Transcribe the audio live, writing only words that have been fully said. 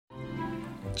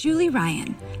Julie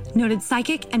Ryan, noted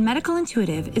psychic and medical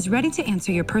intuitive, is ready to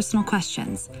answer your personal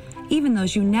questions, even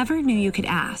those you never knew you could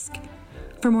ask.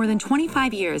 For more than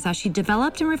 25 years, as she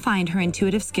developed and refined her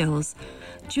intuitive skills,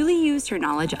 Julie used her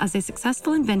knowledge as a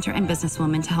successful inventor and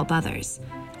businesswoman to help others.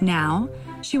 Now,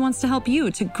 she wants to help you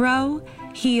to grow,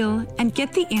 heal, and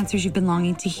get the answers you've been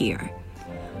longing to hear.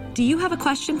 Do you have a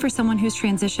question for someone who's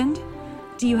transitioned?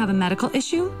 Do you have a medical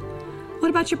issue? What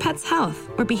about your pet's health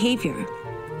or behavior?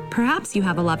 Perhaps you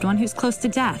have a loved one who's close to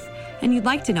death and you'd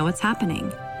like to know what's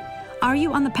happening. Are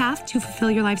you on the path to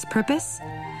fulfill your life's purpose?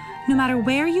 No matter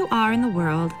where you are in the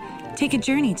world, take a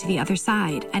journey to the other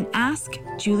side and ask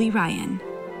Julie Ryan.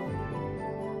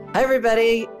 Hi,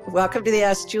 everybody. Welcome to the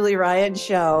Ask Julie Ryan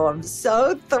Show. I'm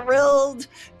so thrilled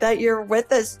that you're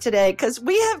with us today because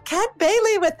we have Kat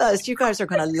Baillie with us. You guys are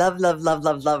going to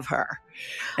love her.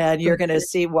 And you're going to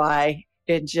see why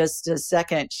in just a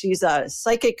second. She's a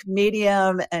psychic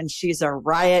medium and she's a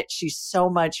riot. She's so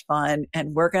much fun.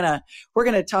 And we're going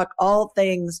to talk all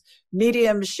things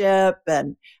mediumship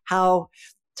and how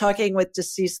talking with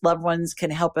deceased loved ones can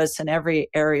help us in every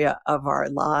area of our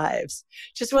lives.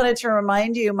 Just wanted to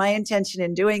remind you, my intention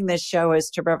in doing this show is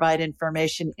to provide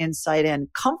information, insight,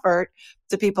 and comfort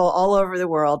to people all over the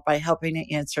world by helping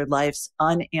to answer life's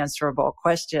unanswerable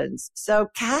questions. So,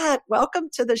 Kat, welcome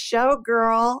to the show,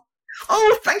 girl.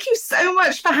 Oh, thank you so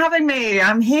much for having me.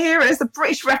 I'm here as a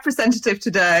British representative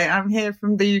today. I'm here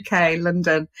from the UK,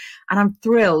 London, and I'm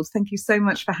thrilled. Thank you so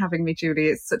much for having me, Julie.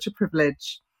 It's such a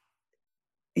privilege.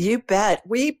 You bet.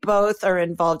 We both are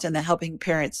involved in the Helping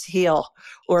Parents Heal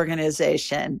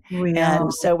organization.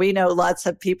 And so we know lots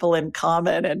of people in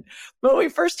common. And when we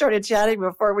first started chatting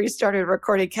before we started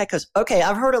recording, Kat goes, okay,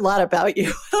 I've heard a lot about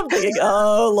you. I'm thinking,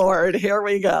 oh, Lord, here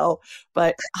we go.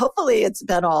 But hopefully it's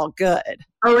been all good.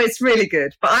 Oh, it's really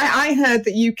good. But I heard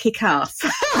that you kick ass. I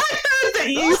heard that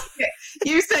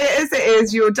you say it as it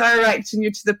is. You're direct and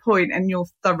you're to the point and you're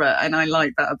thorough. And I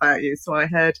like that about you. So I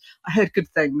heard good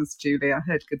things, Julie. I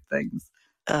heard good things.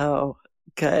 Oh,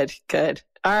 good.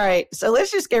 All right. So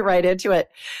let's just get right into it.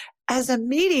 As a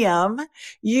medium,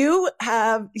 you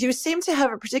seem to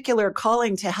have a particular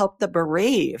calling to help the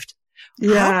bereaved.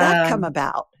 Yeah. How'd that come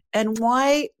about? And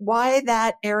why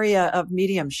that area of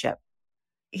mediumship?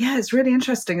 Yeah, it's really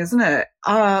interesting, isn't it?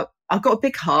 I've got a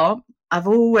big heart. I've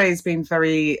always been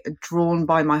very drawn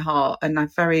by my heart and a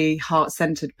very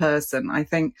heart-centered person. I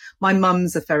think my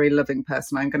mum's a very loving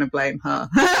person. I'm going to blame her.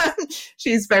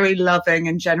 She's a very loving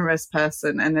and generous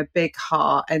person and a big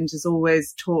heart and has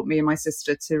always taught me and my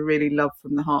sister to really love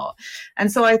from the heart. And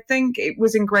so I think it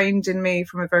was ingrained in me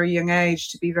from a very young age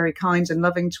to be very kind and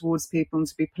loving towards people and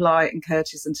to be polite and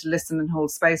courteous and to listen and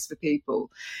hold space for people.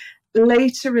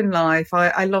 Later in life,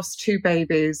 I lost two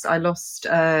babies. I lost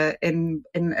in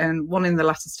one in the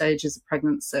latter stages of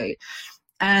pregnancy,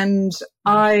 and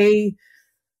I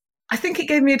think it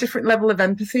gave me a different level of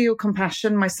empathy or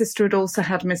compassion. My sister had also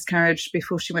had miscarriage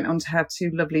before she went on to have two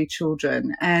lovely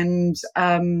children, and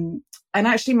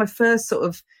actually my first sort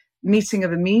of meeting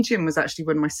of a medium was actually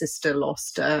when my sister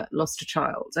lost a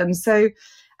child, and so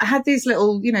I had these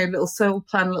little soul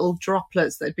plan, little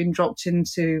droplets that had been dropped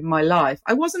into my life.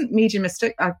 I wasn't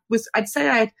mediumistic. I'd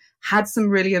say I had some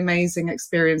really amazing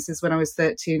experiences when I was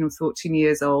 13 or 14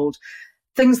 years old.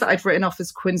 Things that I'd written off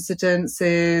as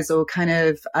coincidences or kind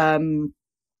of,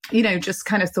 just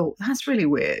kind of thought, that's really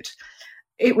weird.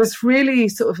 It was really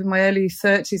sort of in my early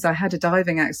 30s, I had a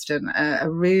diving accident, a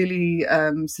really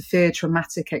severe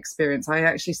traumatic experience. I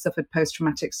actually suffered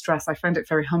post-traumatic stress. I found it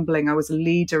very humbling. I was a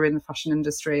leader in the fashion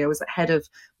industry. I was ahead of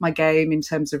my game in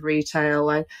terms of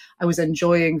retail. I was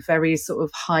enjoying very sort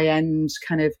of high-end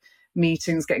kind of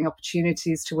meetings, getting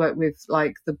opportunities to work with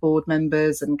like the board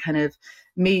members and kind of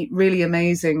meet really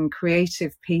amazing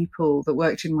creative people that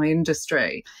worked in my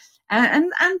industry.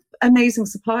 And amazing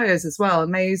suppliers as well.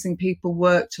 Amazing people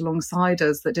worked alongside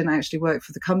us that didn't actually work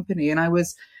for the company. And I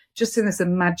was just in this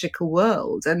magical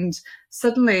world. And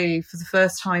suddenly, for the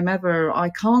first time ever, I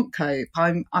can't cope.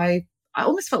 I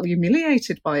almost felt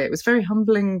humiliated by it. It was a very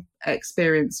humbling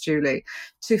experience, Julie,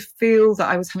 to feel that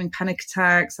I was having panic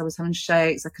attacks. I was having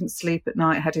shakes. I couldn't sleep at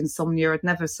night. I had insomnia. I'd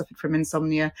never suffered from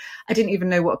insomnia. I didn't even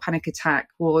know what a panic attack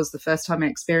was. The first time I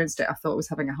experienced it, I thought I was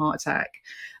having a heart attack.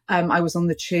 I was on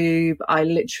the tube.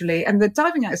 and the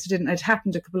diving accident had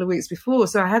happened a couple of weeks before.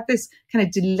 So I had this kind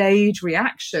of delayed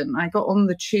reaction. I got on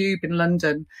the tube in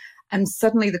London and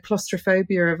suddenly the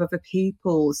claustrophobia of other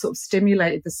people sort of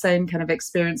stimulated the same kind of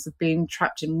experience of being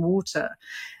trapped in water.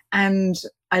 And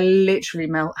I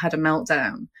literally had a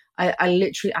meltdown. I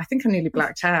think I nearly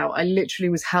blacked out. I literally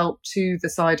was helped to the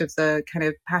side of the kind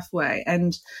of pathway.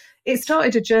 And it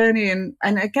started a journey. And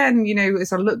again, you know,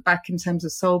 as I look back in terms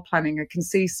of soul planning, I can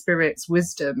see Spirit's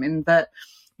wisdom in that,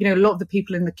 you know, a lot of the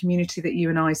people in the community that you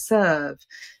and I serve,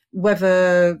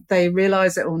 whether they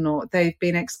realize it or not, they've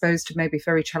been exposed to maybe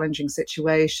very challenging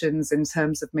situations in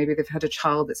terms of maybe they've had a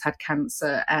child that's had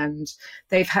cancer and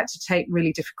they've had to take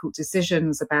really difficult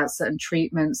decisions about certain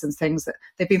treatments and things that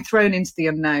they've been thrown into the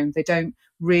unknown. They don't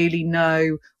really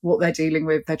know what they're dealing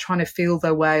with. They're trying to feel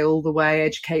their way all the way,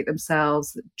 educate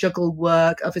themselves, juggle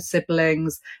work, other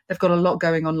siblings. They've got a lot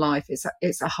going on in life.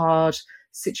 It's a hard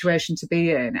situation to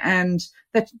be in. And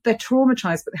they're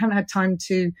traumatized, but they haven't had time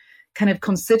to kind of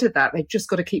consider that. They've just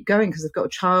got to keep going because they've got a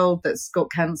child that's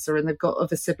got cancer and they've got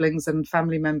other siblings and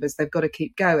family members. They've got to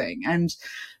keep going. And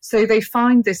so they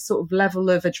find this sort of level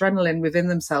of adrenaline within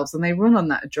themselves and they run on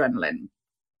that adrenaline.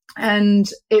 And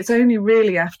it's only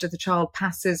really after the child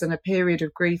passes and a period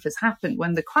of grief has happened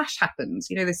when the crash happens,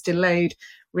 you know, this delayed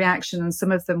reaction. And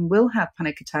some of them will have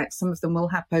panic attacks. Some of them will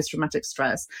have post-traumatic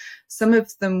stress. Some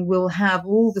of them will have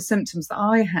all the symptoms that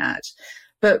I had.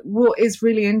 But what is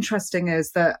really interesting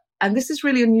is that, and this is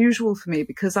really unusual for me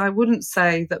because I wouldn't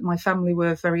say that my family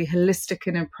were very holistic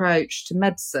in approach to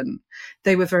medicine.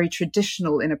 They were very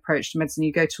traditional in approach to medicine.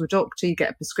 You go to a doctor, you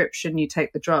get a prescription, you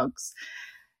take the drugs.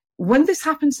 When this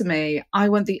happened to me, I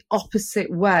went the opposite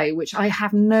way, which I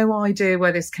have no idea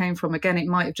where this came from. Again, it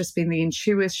might have just been the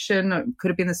intuition, or it could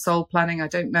have been the soul planning, I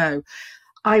don't know.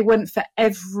 I went for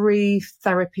every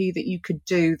therapy that you could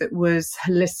do that was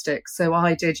holistic. So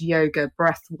I did yoga,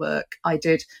 breath work. I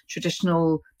did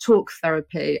traditional talk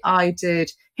therapy. I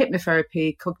did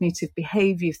hypnotherapy, cognitive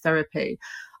behavior therapy.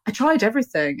 I tried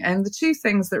everything. And the two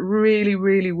things that really,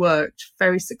 really worked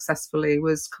very successfully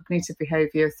was cognitive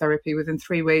behavior therapy. Within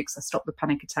 3 weeks, I stopped the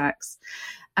panic attacks.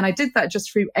 And I did that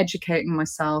just through educating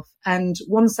myself. And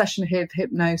one session of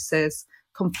hypnosis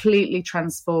completely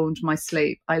transformed my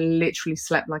sleep. I literally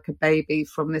slept like a baby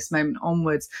from this moment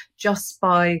onwards, just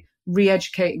by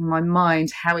re-educating my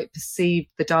mind how it perceived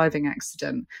the diving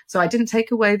accident. So I didn't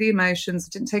take away the emotions,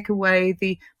 I didn't take away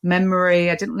the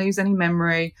memory, I didn't lose any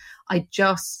memory. I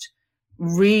just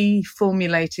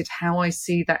reformulated how I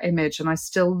see that image, and I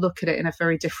still look at it in a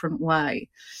very different way.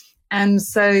 And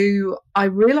so I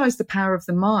realized the power of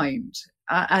the mind.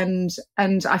 And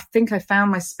I think I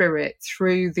found my spirit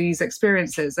through these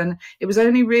experiences. And it was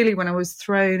only really when I was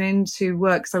thrown into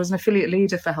work, because I was an affiliate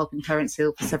leader for Helping Parents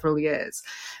Heal for several years,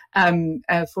 4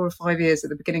 or 5 years at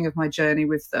the beginning of my journey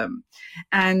with them.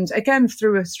 And again,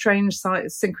 through a strange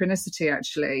synchronicity,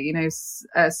 actually, you know,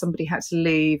 somebody had to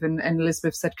leave and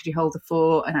Elizabeth said, could you hold the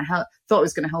fort? And I thought I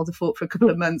was going to hold the fort for a couple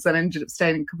of months and ended up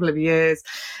staying a couple of years.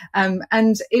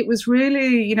 And it was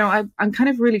really, you know, I'm kind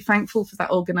of really thankful for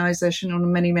that organization on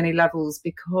many, many levels,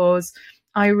 because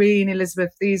Irene,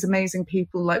 Elizabeth, these amazing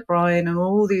people like Brian and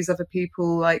all these other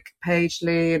people like Paige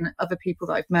Lee and other people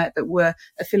that I've met that were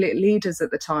affiliate leaders at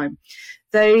the time,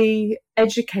 they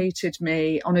educated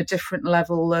me on a different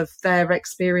level of their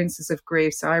experiences of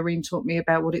grief. So Irene taught me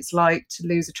about what it's like to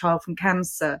lose a child from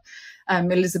cancer.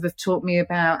 Elizabeth taught me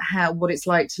about what it's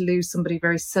like to lose somebody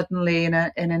very suddenly in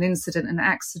an incident, an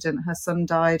accident. Her son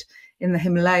died in the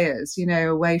Himalayas, you know,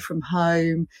 away from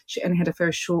home. She only had a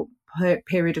very short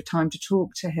period of time to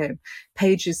talk to him.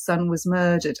 Paige's son was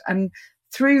murdered. And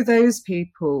through those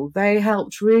people, they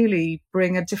helped really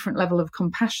bring a different level of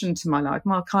compassion to my life.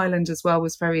 Mark Island as well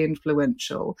was very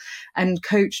influential and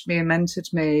coached me and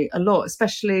mentored me a lot,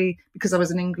 especially because I was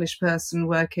an English person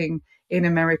working in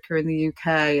America, in the UK.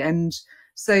 And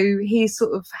so he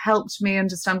sort of helped me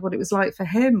understand what it was like for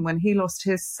him when he lost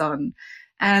his son.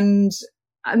 And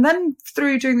then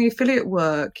through doing the affiliate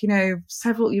work, you know,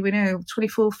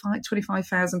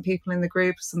 25,000 people in the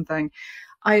group or something,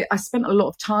 I spent a lot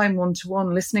of time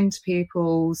one-to-one listening to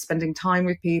people, spending time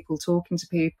with people, talking to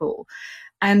people,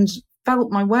 and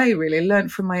felt my way, really,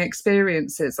 learned from my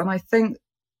experiences. And I think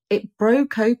it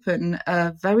broke open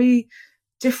a very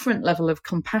different level of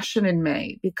compassion in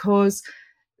me, because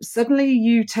suddenly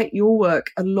you take your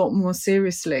work a lot more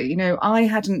seriously. You know, I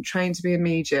hadn't trained to be a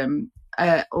medium.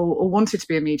 Or wanted to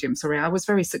be a medium, sorry. I was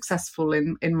very successful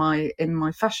in my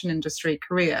fashion industry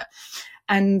career.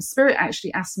 And Spirit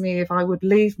actually asked me if I would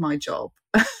leave my job.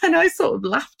 And I sort of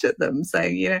laughed at them,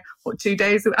 saying, you know, 2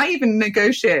 days? I even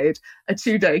negotiated a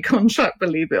 2-day contract,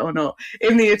 believe it or not,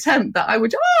 in the attempt that I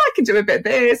would, I can do a bit of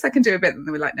this, I can do a bit. And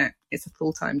they were like, no, it's a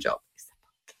full-time job.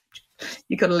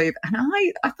 You got to leave. And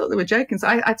I thought they were joking. So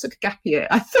I took a gap year.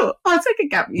 I thought, I'll take a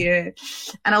gap year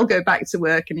and I'll go back to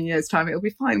work in a year's time. It'll be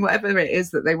fine. Whatever it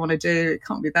is that they want to do, it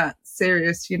can't be that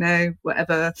serious,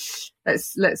 whatever.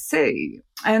 Let's see.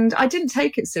 And I didn't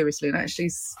take it seriously. And actually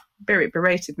Spirit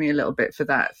berated me a little bit for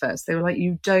that at first. They were like,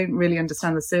 you don't really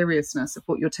understand the seriousness of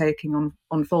what you're taking on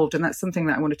unfold. And that's something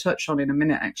that I want to touch on in a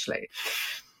minute, actually.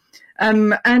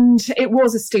 And it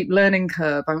was a steep learning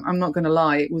curve. I'm not going to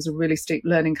lie. It was a really steep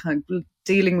learning curve,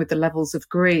 dealing with the levels of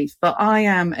grief. But I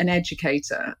am an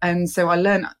educator. And so I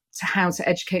learned how to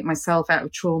educate myself out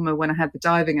of trauma when I had the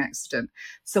diving accident.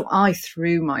 So I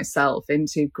threw myself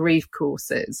into grief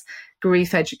courses,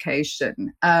 grief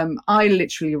education. I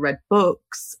literally read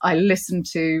books. I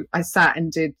sat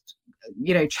and did,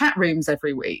 chat rooms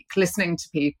every week, listening to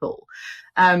people.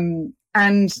 And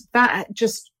that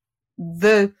just,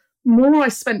 the more I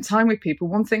spent time with people,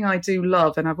 one thing I do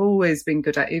love, and I've always been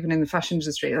good at, even in the fashion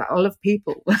industry, I love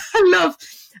people.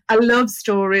 I love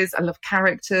stories. I love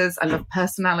characters. I love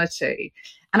personality.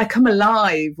 And I come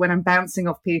alive when I'm bouncing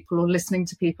off people or listening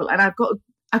to people. And I've got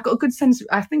a good sense.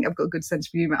 I think I've got a good sense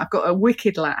of humor. I've got a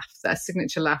wicked laugh, a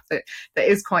signature laugh that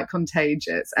is quite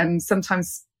contagious. And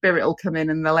sometimes Spirit will come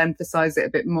in and they'll emphasize it a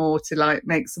bit more to like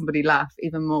make somebody laugh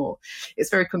even more.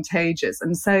 It's very contagious.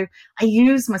 And so I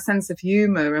use my sense of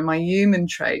humor and my human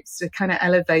traits to kind of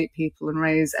elevate people and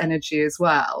raise energy as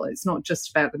well. It's not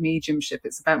just about the mediumship.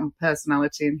 It's about my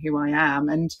personality and who I am.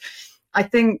 And I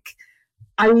think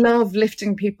I love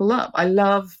lifting people up. I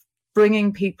love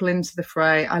bringing people into the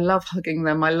fray. I love hugging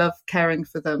them. I love caring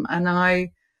for them. And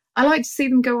I like to see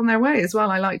them go on their way as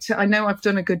well. I know I've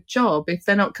done a good job if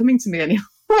they're not coming to me anymore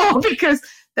because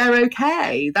they're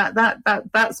okay.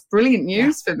 That's brilliant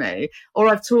news for me. Or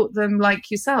I've taught them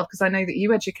like yourself, because I know that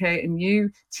you educate and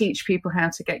you teach people how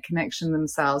to get connection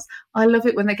themselves. I love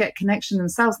it when they get connection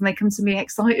themselves and they come to me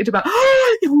excited about,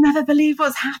 oh, you'll never believe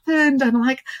what's happened. And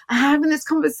like, I'm having this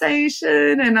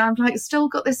conversation and I've like still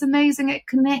got this amazing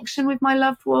connection with my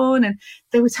loved one. And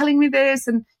they were telling me this.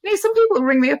 And, some people will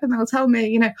ring me up and they'll tell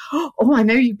me, oh, I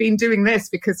know you've been doing this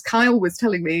because Kyle was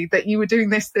telling me that you were doing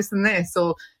this, this and this,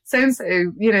 or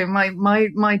so-and-so,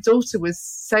 my daughter was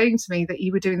saying to me that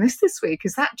you were doing this week.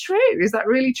 Is that true? Is that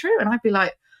really true? And I'd be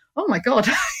like, oh my God,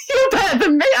 you're better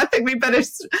than me. I think we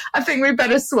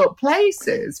better swap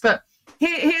places. But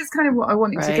here's kind of what I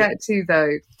wanted to get to,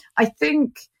 though. I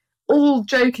think, all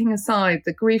joking aside,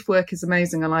 the grief work is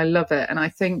amazing and I love it. And I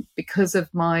think because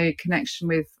of my connection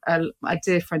with a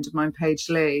dear friend of mine, Paige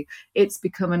Lee, it's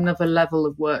become another level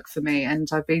of work for me. And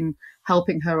I've been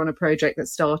helping her on a project that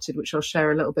started, which I'll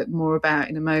share a little bit more about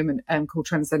in a moment, called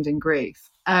Transcending Grief.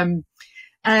 And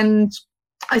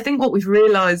I think what we've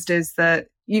realised is that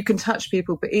you can touch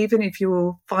people, but even if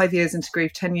you're 5 years into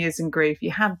grief, 10 years in grief,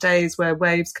 you have days where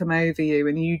waves come over you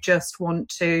and you just want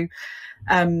to...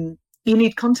 you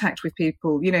need contact with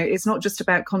people. It's not just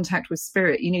about contact with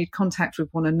spirit. You need contact with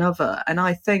one another. And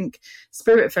I think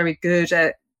spirit are very good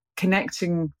at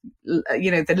connecting,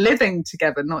 the living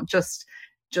together, not just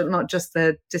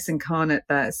the disincarnate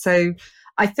there. So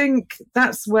I think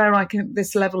that's where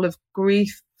this level of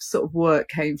grief sort of work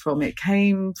came from. It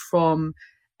came from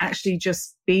actually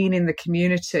just being in the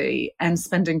community and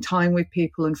spending time with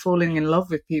people and falling in love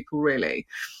with people, really.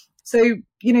 So,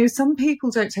 some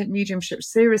people don't take mediumship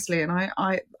seriously. And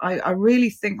I really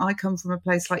think I come from a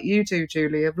place like you do,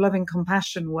 Julie, of loving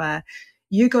compassion, where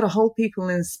you got to hold people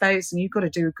in space and you've got to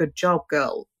do a good job,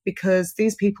 girl, because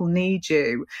these people need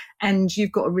you and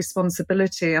you've got a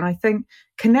responsibility. And I think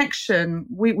connection,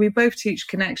 we both teach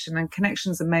connection and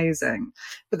connection's amazing,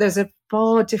 but there's a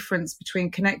far difference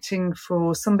between connecting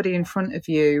for somebody in front of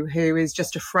you who is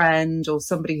just a friend or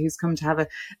somebody who's come to have a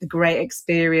great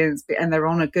experience and they're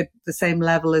on the same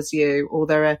level as you, or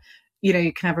they're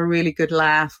you can have a really good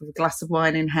laugh with a glass of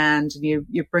wine in hand and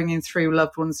you're bringing through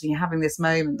loved ones and you're having this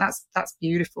moment. That's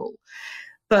beautiful.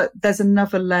 But there's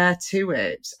another layer to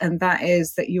it, and that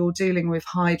is that you're dealing with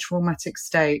high traumatic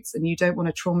states and you don't want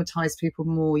to traumatize people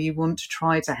more. You want to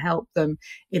try to help them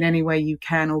in any way you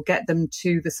can, or get them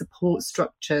to the support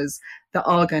structures that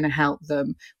are going to help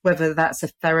them, whether that's a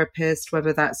therapist,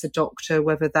 whether that's a doctor,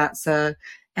 whether that's a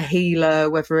healer,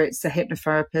 whether it's a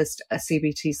hypnotherapist, a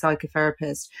CBT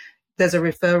psychotherapist. There's a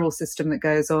referral system that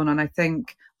goes on. And I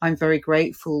think I'm very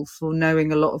grateful for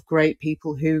knowing a lot of great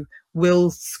people who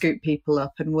will scoop people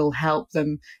up and will help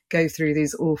them go through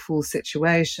these awful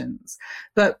situations.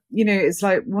 But, it's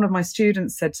like one of my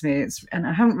students said to me, and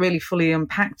I haven't really fully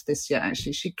unpacked this yet,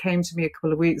 actually. She came to me a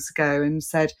couple of weeks ago and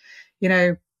said,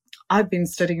 I've been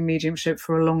studying mediumship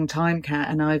for a long time, Kat,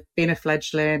 and I've been a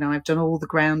fledgling. I've done all the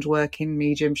groundwork in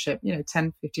mediumship,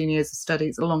 10, 15 years of study.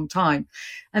 It's a long time.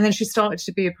 And then she started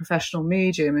to be a professional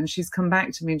medium, and she's come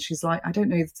back to me and she's like, I don't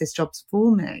know if this job's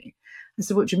for me. I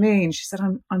said, what do you mean? She said,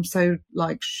 I'm so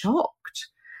shocked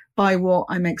by what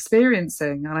I'm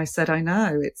experiencing. And I said, I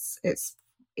know, it's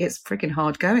freaking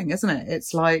hard going, isn't it?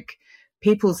 It's like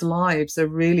people's lives are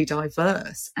really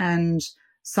diverse, and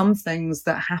some things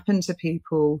that happen to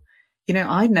people, you know,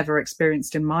 I'd never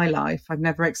experienced in my life. I've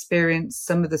never experienced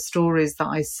some of the stories that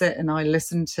I sit and I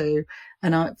listen to,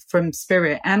 and from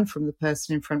spirit and from the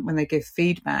person in front when they give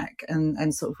feedback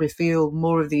and sort of reveal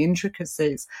more of the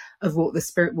intricacies of what the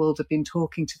spirit world have been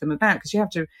talking to them about. Because you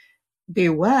have to be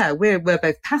aware, we're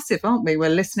both passive, aren't we? We're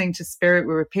listening to spirit,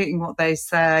 we're repeating what they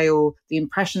say or the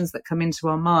impressions that come into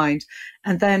our mind,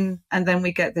 and then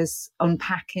we get this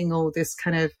unpacking or this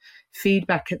kind of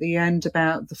feedback at the end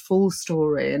about the full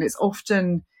story, and it's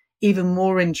often even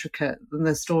more intricate than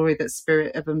the story that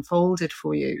spirit have unfolded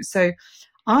for you. So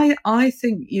I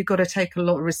think you've got to take a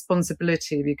lot of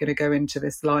responsibility if you're going to go into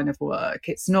this line of work.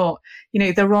 It's not, you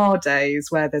know, there are days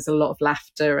where there's a lot of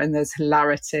laughter and there's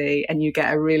hilarity, and you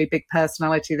get a really big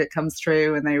personality that comes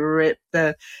through and they rip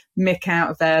the mick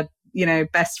out of their, you know,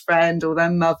 best friend or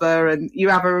their mother, and you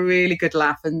have a really good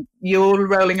laugh and you're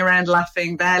rolling around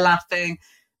laughing, they're laughing,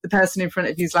 the person in front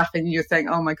of you is laughing, and you think,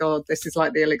 oh my God, this is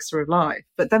like the elixir of life.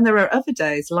 But then there are other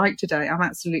days, like today, I'm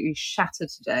absolutely shattered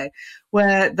today,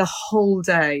 where the whole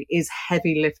day is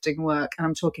heavy lifting work. And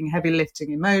I'm talking heavy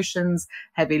lifting emotions,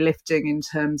 heavy lifting in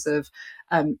terms of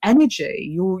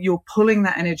energy. You're pulling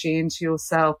that energy into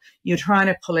yourself. You're trying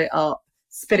to pull it up,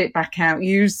 spit it back out,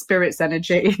 use spirit's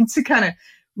energy to kind of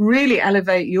really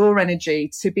elevate your energy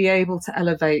to be able to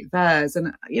elevate theirs.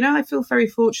 And, you know, I feel very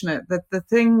fortunate that the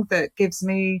thing that gives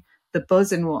me the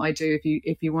buzz in what I do,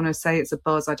 if you want to say it's a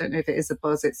buzz, I don't know if it is a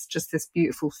buzz, it's just this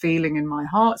beautiful feeling in my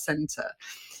heart center,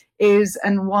 is,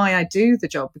 and why I do the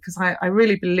job, because I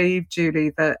really believe,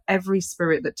 Julie, that every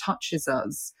spirit that touches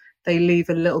us, they leave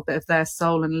a little bit of their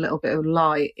soul and a little bit of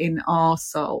light in our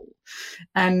soul.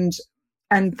 And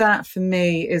that for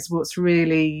me is what's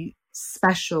really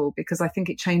special, because I think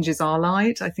it changes our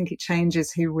light. I think it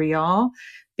changes who we are,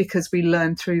 because we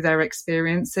learn through their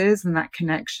experiences, and that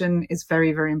connection is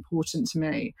very, very important to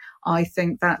me. I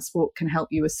think that's what can help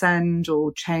you ascend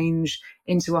or change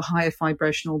into a higher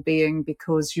vibrational being,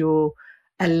 because you're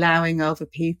allowing other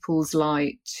people's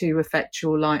light to affect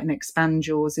your light and expand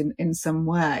yours in some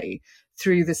way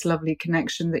through this lovely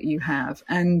connection that you have.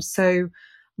 And so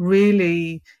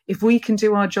really, if we can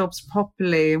do our jobs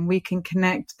properly and we can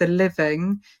connect the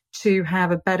living to have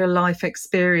a better life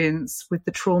experience with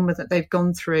the trauma that they've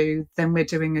gone through, then we're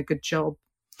doing a good job.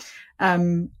 I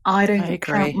don't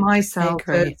count myself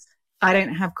as, I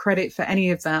don't have credit for any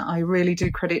of that. I really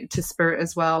do credit to spirit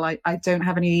as well. I don't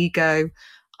have any ego.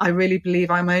 I really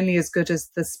believe I'm only as good as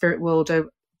the spirit world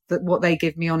that what they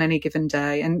give me on any given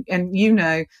day. And you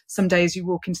know, some days you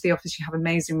walk into the office, you have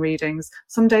amazing readings.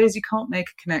 Some days you can't make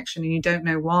a connection and you don't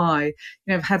know why. You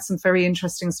know, I've had some very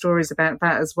interesting stories about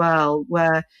that as well,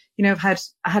 where, you know, I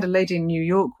had a lady in New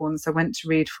York once I went to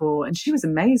read for, and she was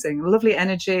amazing, lovely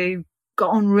energy, got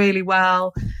on really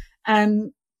well.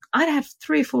 And I'd had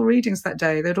 3 or 4 readings that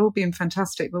day. They'd all been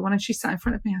fantastic. But when she sat in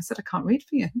front of me, I said, I can't read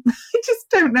for you. I just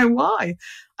don't know why.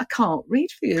 I can't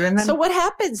read for you. And then, so what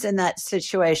happens in that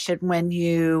situation when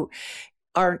you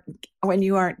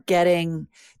aren't getting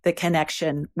the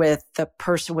connection with the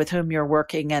person with whom you're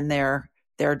working and their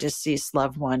deceased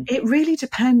loved one? It really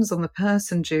depends on the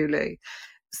person, Julie.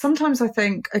 Sometimes I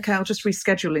think, okay, I'll just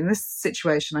reschedule. In this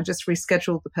situation, I just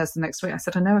rescheduled the person next week. I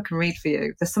said, I know I can read for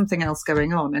you. There's something else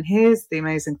going on. And here's the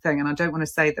amazing thing. And I don't want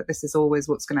to say that this is always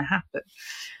what's going to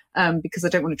happen, because I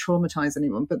don't want to traumatize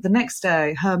anyone. But the next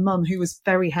day, her mum, who was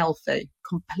very healthy,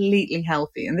 completely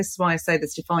healthy, and this is why I say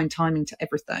there's divine timing to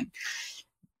everything,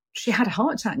 she had a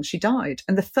heart attack and she died.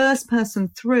 And the first person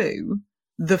through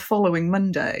the following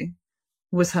Monday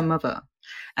was her mother.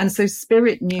 And so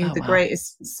spirit knew the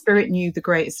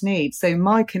greatest need. So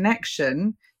my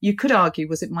connection, you could argue,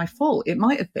 was it my fault? It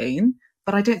might have been,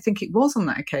 but I don't think it was on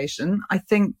that occasion. I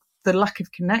think the lack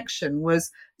of connection was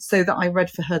so that I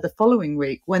read for her the following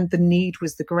week when the need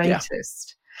was the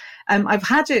greatest. I've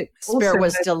had it. Spirit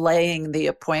was delaying the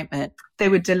appointment. They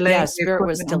were delaying. Yeah, Spirit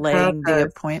was delaying the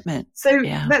appointment. So,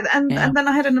 and then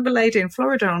I had another lady in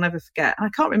Florida, I'll never forget. And I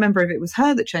can't remember if it was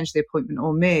her that changed the appointment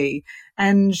or me.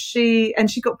 And she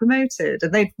got promoted,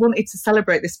 and they wanted to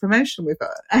celebrate this promotion with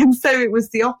her. And so it was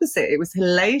the opposite. It was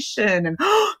elation and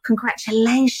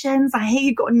congratulations! I hear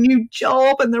you got a new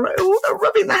job, and they're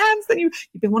rubbing their hands. Then you've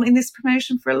been wanting this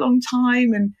promotion for a long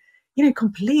time, and you know,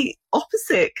 complete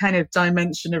opposite kind of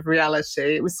dimension of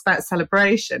reality. It was about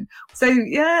celebration. So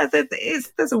yeah,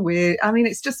 there's a weird, I mean,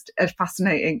 it's just a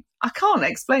fascinating, I can't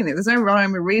explain it. There's no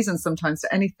rhyme or reason sometimes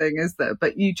to anything, is there?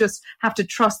 But you just have to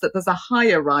trust that there's a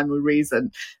higher rhyme or reason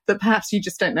that perhaps you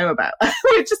just don't know about.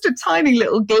 It's just a tiny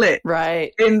little glitch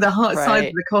right in the heart side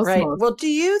of the cosmos. Right. Well, do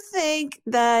you think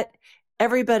that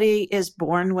everybody is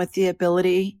born with the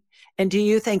ability? And do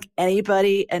you think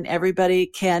anybody and everybody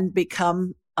can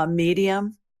become a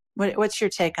medium? What's your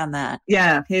take on that?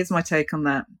 Yeah, here's my take on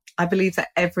that. I believe that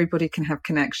everybody can have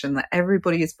connection, that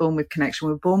everybody is born with connection.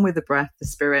 We're born with the breath, the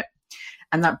spirit,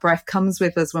 and that breath comes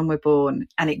with us when we're born,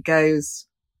 and it goes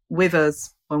with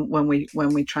us when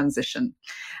we transition.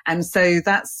 And so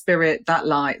that spirit, that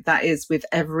light, that is with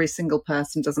every single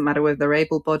person, doesn't matter whether they're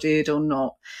able-bodied or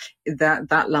not.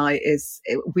 That light it's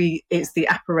the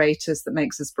apparatus that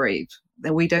makes us breathe.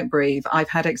 We don't breathe. I've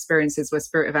had experiences where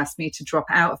spirit have asked me to drop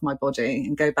out of my body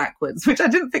and go backwards, which I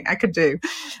didn't think I could do.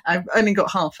 I've only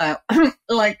got half out.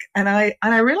 And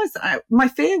I realized that my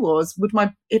fear was,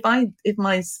 if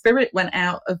my spirit went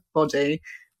out of body,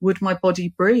 would my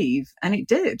body breathe? And it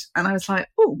did. And I was like,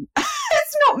 oh,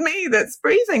 it's not me that's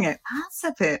breathing it. That's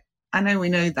a bit. I know we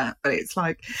know that, but it's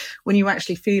like when you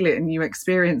actually feel it and you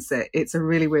experience it, it's a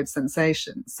really weird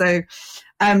sensation. So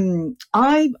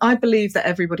I believe that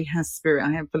everybody has spirit.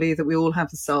 I believe that we all have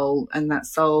a soul, and that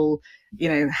soul,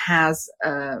 has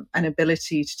an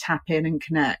ability to tap in and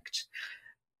connect.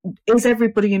 Is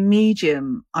everybody a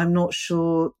medium? I'm not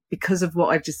sure, because of what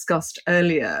I've discussed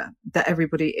earlier, that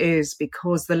everybody is,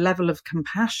 because the level of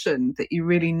compassion that you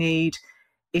really need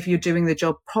if you're doing the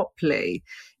job properly,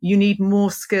 you need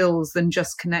more skills than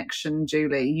just connection,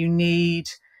 Julie. You need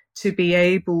to be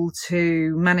able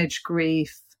to manage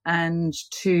grief and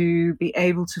to be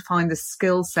able to find the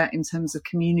skill set in terms of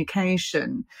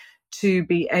communication, to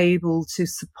be able to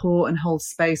support and hold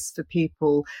space for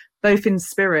people, both in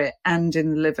spirit and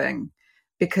in the living,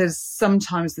 because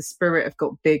sometimes the spirit have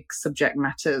got big subject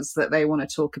matters that they want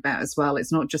to talk about as well.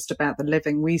 It's not just about the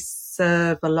living. We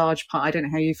serve a large part. I don't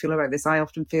know how you feel about this. I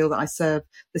often feel that I serve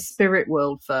the spirit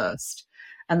world first,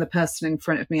 and the person in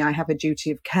front of me, I have a duty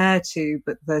of care to,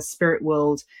 but the spirit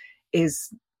world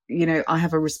is, I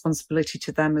have a responsibility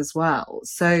to them as well.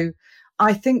 So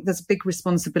I think there's a big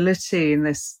responsibility in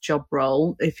this job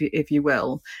role, if you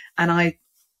will. And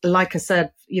like I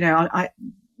said,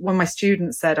 when my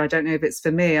students said, I don't know if it's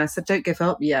for me, I said, don't give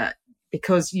up yet,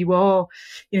 because you are,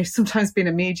 sometimes being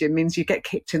a medium means you get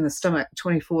kicked in the stomach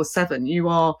 24/7. You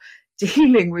are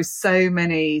dealing with so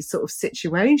many sort of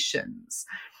situations,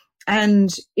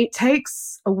 and it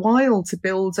takes a while to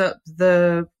build up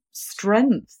the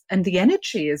strength and the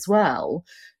energy as well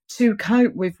to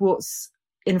cope with what's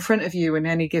in front of you in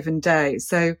any given day.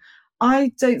 So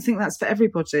I don't think that's for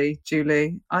everybody,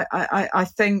 Julie. I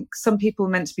think some people are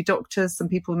meant to be doctors, some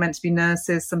people are meant to be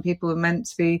nurses, some people are meant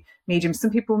to be mediums,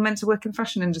 some people are meant to work in the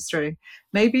fashion industry.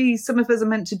 Maybe some of us are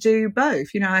meant to do both.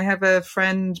 I have a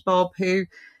friend, Bob, who,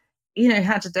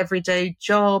 had an everyday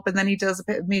job, and then he does a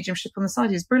bit of mediumship on the side.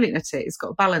 He's brilliant at it. He's got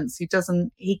a balance. He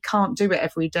can't do it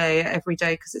every day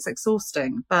because it's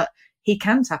exhausting, but he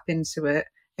can tap into it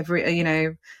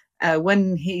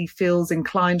when he feels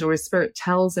inclined or his spirit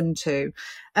tells him to.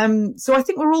 So I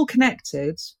think we're all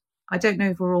connected. I don't know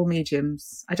if we're all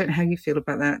mediums. I don't know how you feel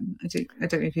about that. I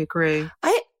don't know if you agree.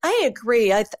 I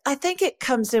agree. I think it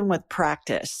comes in with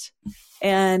practice.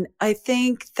 And I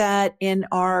think that in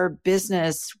our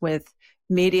business with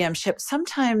mediumship,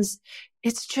 sometimes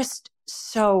it's just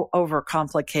so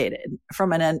overcomplicated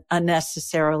from an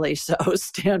unnecessarily so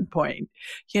standpoint.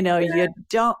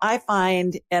 I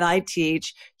find, and I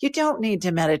teach, you don't need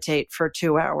to meditate for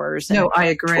 2 hours. No, I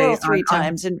agree. Twirl three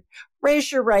times and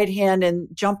raise your right hand and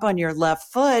jump on your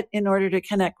left foot in order to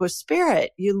connect with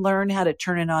spirit. You learn how to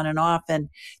turn it on and off. And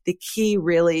the key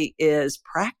really is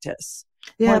practice.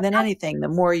 More than anything. The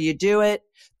more you do it,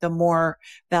 the more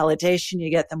validation you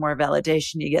get, the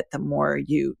more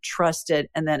you trust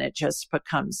it. And then it just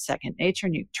becomes second nature,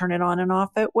 and you turn it on and off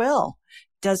at will.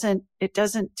 It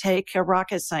doesn't take a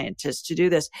rocket scientist to do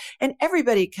this. And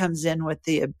everybody comes in with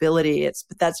the ability.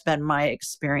 But that's been my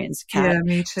experience, Kat. Yeah,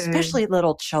 me too. Especially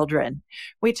little children.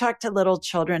 We talk to little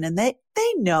children, and they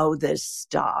know this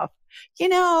stuff. They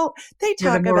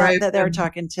talk about that they're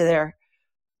talking to their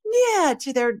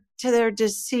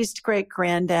deceased great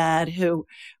granddad, who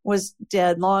was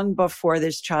dead long before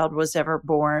this child was ever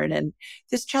born. And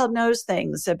this child knows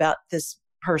things about this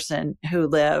person who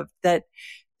lived that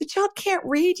the child can't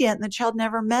read yet, and the child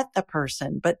never met the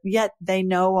person, but yet they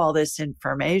know all this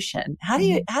information. How do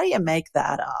you make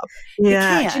that up?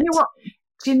 Yeah. You can't. Do you know what?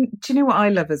 Do you know what I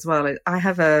love as well? I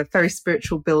have a very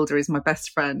spiritual builder. He's my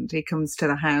best friend. He comes to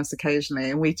the house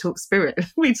occasionally, and we talk spirit.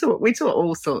 We talk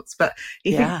all sorts. But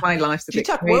he thinks my life's a bit. You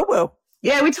talk woo woo.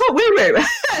 Yeah, we talk woo-woo.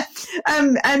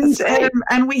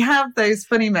 And we have those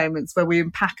funny moments where we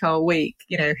unpack our week,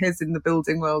 you know, his in the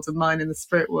building world and mine in the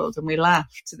spirit world, and we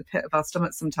laugh to the pit of our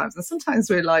stomach sometimes. And sometimes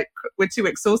we're too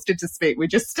exhausted to speak. We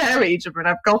just stare at each other and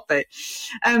have coffee.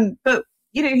 But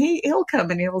you know, he'll come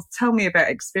and he'll tell me about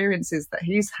experiences that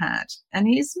he's had. And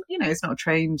he's not a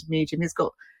trained medium.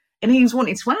 And he's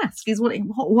wanting to ask,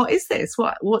 what is this?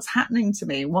 What's happening to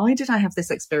me? Why did I have this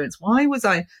experience? Why was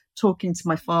I talking to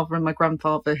my father and my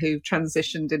grandfather who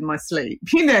transitioned in my sleep?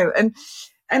 You know, and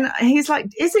he's like,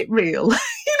 is it real?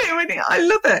 You know, and I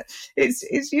love it.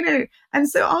 It's, you know, and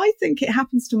so I think it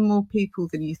happens to more people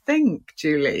than you think,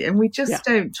 Julie, and we just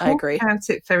don't talk about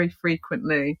it very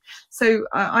frequently. So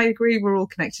I agree, we're all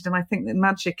connected. And I think that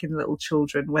magic in little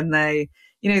children, when they,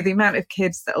 you know, the amount of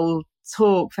kids that will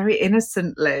talk very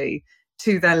innocently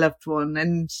to their loved one.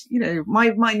 And, you know,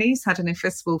 my niece had an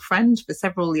invisible friend for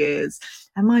several years.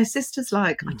 And my sister's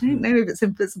like, I don't know if it's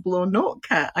invisible or not,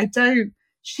 Kat. I don't.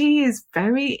 She is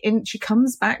she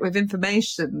comes back with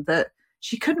information that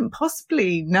she couldn't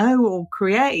possibly know or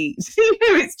create. You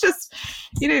know, it's just,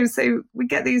 you know, so we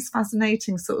get these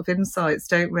fascinating sort of insights,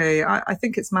 don't we? I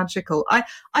think it's magical.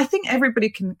 I think everybody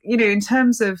can, you know, in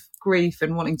terms of grief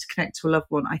and wanting to connect to a loved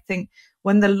one, I think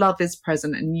when the love is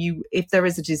present and if there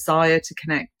is a desire to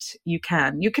connect, you're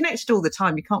connected all the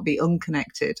time. You can't be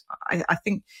unconnected. I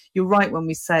think you're right when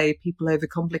we say people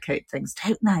overcomplicate things,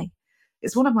 don't they?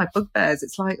 It's one of my bugbears.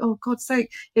 It's like, oh, God's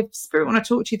sake, if spirit want to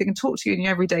talk to you, they can talk to you in your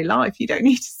everyday life. You don't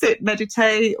need to sit,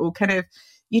 meditate, or kind of,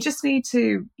 you just need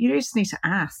to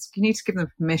ask. You need to give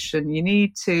them permission. You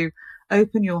need to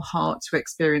open your heart to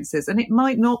experiences. And it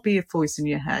might not be a voice in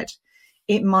your head.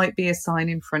 It might be a sign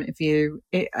in front of you.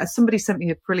 Somebody sent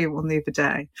me a brilliant one the other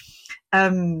day.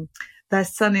 Their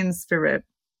son in spirit,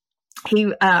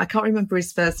 I can't remember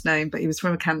his first name, but he was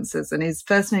from Kansas, and his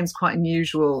first name's quite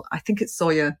unusual. I think it's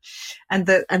Sawyer, and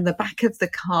the back of the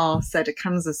car said a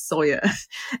Kansas Sawyer,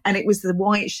 and it was the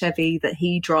white Chevy that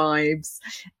he drives.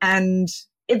 And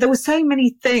there were so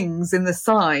many things in the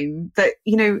sign that,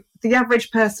 you know, the average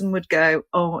person would go,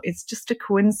 oh, it's just a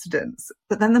coincidence.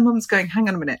 But then the mum's going, hang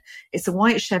on a minute, it's a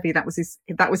white Chevy. That was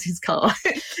his car.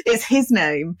 It's his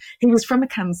name. He was from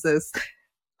Kansas.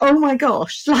 Oh my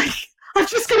gosh, like, I've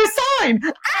just got a sign,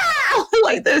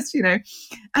 like this, you know.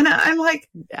 And I'm like,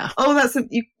 oh,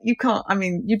 you can't, I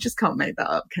mean, you just can't make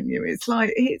that up, can you? It's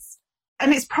like, it's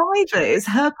private. It's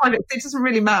her private. It doesn't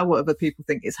really matter what other people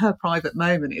think. It's her private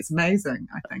moment. It's amazing,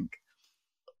 I think.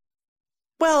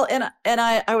 Well, and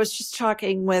I was just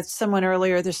talking with someone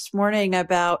earlier this morning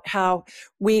about how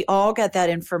we all get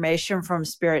that information from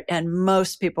spirit, and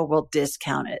most people will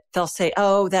discount it. They'll say,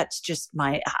 oh, that's just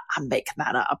I'm making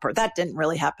that up, or that didn't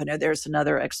really happen, or there's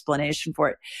another explanation for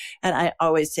it. And I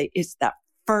always say, it's that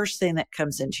first thing that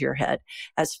comes into your head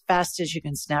as fast as you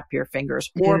can snap your fingers,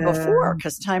 or before,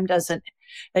 because time doesn't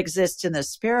exist in the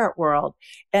spirit world.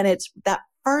 And it's that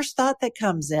first thought that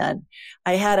comes in.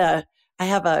 I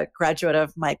have a graduate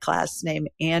of my class named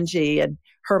Angie, and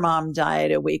her mom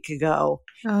died a week ago.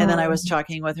 Oh. And then I was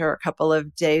talking with her a couple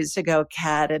of days ago,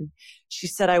 Kat, and she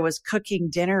said I was cooking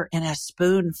dinner and a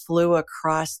spoon flew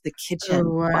across the kitchen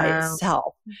by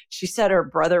itself. She said her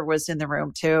brother was in the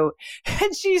room too.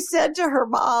 And she said to her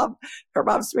mom,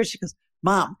 she goes,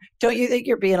 Mom, don't you think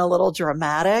you're being a little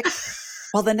dramatic?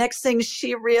 Well, the next thing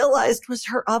she realized was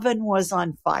her oven was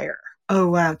on fire. Oh,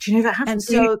 wow. Do you know that happened? And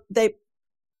so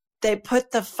they put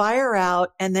the fire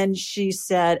out, and then she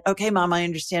said, okay, Mom, I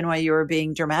understand why you were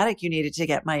being dramatic. You needed to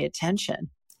get my attention.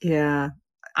 Yeah.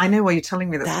 I know why you're telling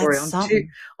me that story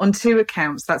on two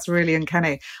accounts. That's really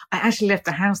uncanny. I actually left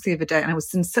the house the other day and I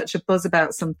was in such a buzz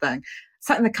about something.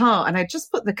 Sat in the car and I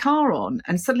just put the car on,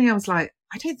 and suddenly I was like,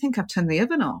 I don't think I've turned the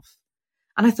oven off.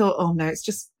 And I thought, oh no,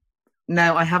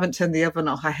 no, I haven't turned the oven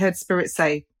off. I heard spirit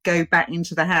say, go back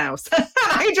into the house.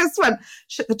 I just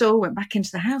shut the door, went back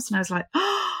into the house, and I was like,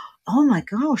 oh my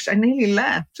gosh, I nearly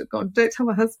left. God, don't tell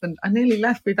my husband. I nearly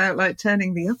left without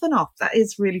turning the oven off. That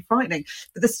is really frightening.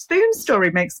 But the spoon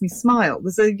story makes me smile.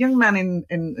 There's a young man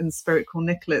in spirit called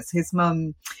Nicholas. His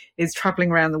mum is traveling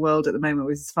around the world at the moment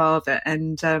with his father.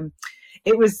 And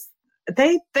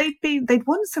they'd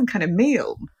won some kind of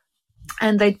meal,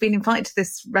 and they'd been invited to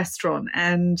this restaurant,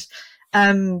 and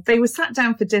they were sat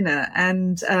down for dinner,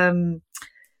 and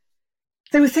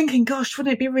they were thinking, gosh,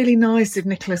 wouldn't it be really nice if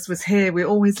Nicholas was here? We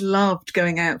always loved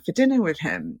going out for dinner with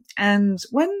him. And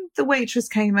when the waitress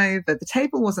came over, the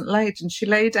table wasn't laid, and she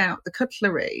laid out the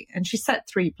cutlery and she set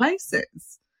 3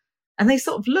 places. And they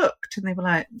sort of looked and they were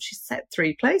like, she set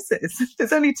 3 places.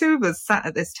 There's only 2 of us sat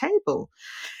at this table.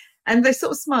 And they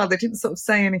sort of smiled. They didn't sort of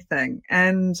say anything.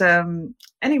 And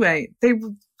anyway,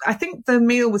 I think the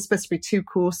meal was supposed to be 2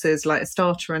 courses, like a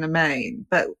starter and a main.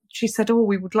 But she said, "Oh,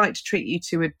 we would like to treat you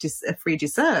to a free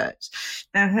dessert."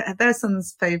 Now, their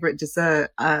son's favourite dessert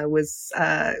was,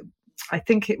 I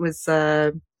think it was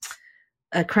a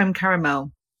creme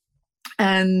caramel.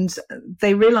 And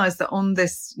they realised that on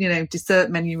this,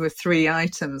 dessert menu of 3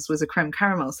 items was a creme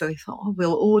caramel. So they thought, "Oh,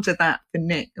 we'll order that for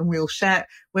Nick and we'll share.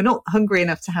 We're not hungry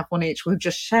enough to have one each. We'll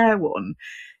just share one.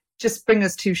 Just bring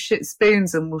us 2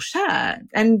 spoons and we'll share."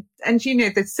 And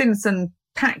they'd since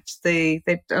unpacked they'd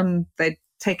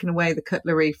taken away the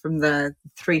cutlery from the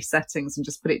 3 settings and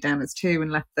just put it down as 2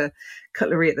 and left the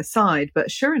cutlery at the side. But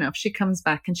sure enough, she comes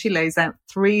back and she lays out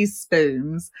 3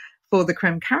 spoons for the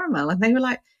creme caramel. And they were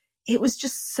like, it was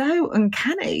just so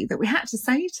uncanny that we had to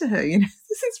say to her,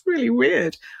 this is really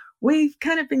weird. We've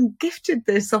kind of been gifted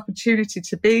this opportunity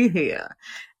to be here.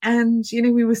 And,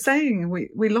 we were saying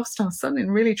we lost our son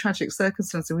in really tragic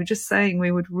circumstances. We were just saying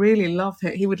we would really love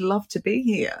it. He would love to be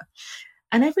here.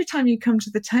 And every time you come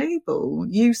to the table,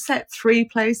 you set 3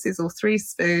 places or 3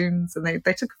 spoons. And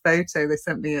they took a photo. They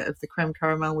sent me of the creme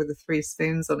caramel with the 3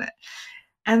 spoons on it.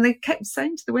 And they kept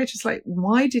saying to the waitress, like,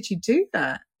 "Why did you do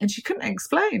that?" And she couldn't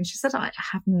explain. She said, "I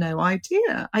have no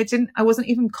idea. I wasn't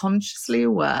even consciously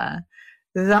aware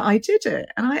that I did it."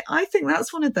 And I think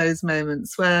that's one of those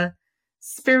moments where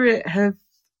spirit have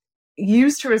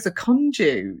used her as a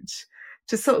conduit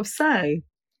to sort of say,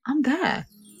 "I'm there.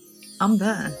 I'm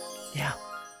there." Yeah.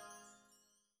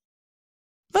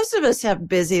 Most of us have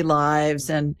busy lives,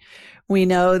 and we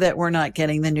know that we're not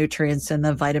getting the nutrients and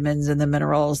the vitamins and the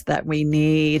minerals that we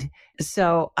need.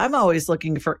 So I'm always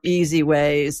looking for easy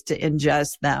ways to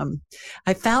ingest them.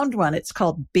 I found one. It's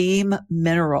called Beam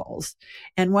Minerals.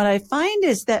 And what I find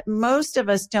is that most of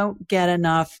us don't get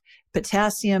enough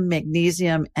potassium,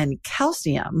 magnesium, and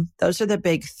calcium. Those are the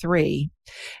big 3.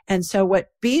 And so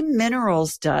what Beam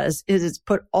Minerals does is it's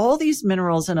put all these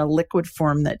minerals in a liquid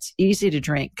form that's easy to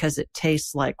drink because it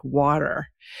tastes like water.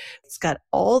 It's got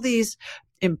all these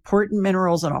important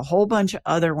minerals and a whole bunch of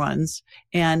other ones.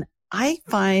 And I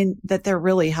find that they're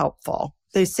really helpful.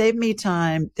 They save me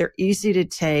time. They're easy to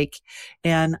take.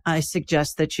 And I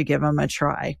suggest that you give them a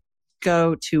try.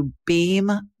 Go to Beam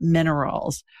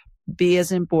Minerals, B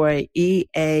as in boy,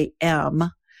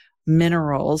 EAM,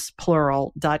 minerals,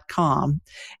 plural.com,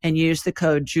 and use the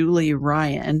code Julie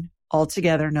Ryan, all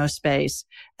together, no space,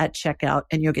 at checkout,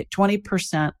 and you'll get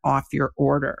 20% off your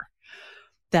order.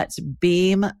 That's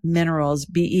Beam Minerals,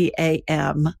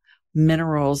 BEAM,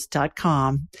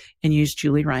 minerals.com, and use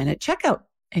Julie Ryan at checkout,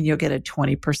 and you'll get a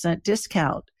 20%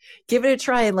 discount. Give it a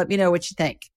try and let me know what you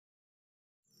think.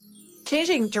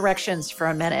 Changing directions for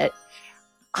a minute,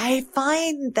 I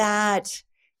find that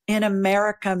in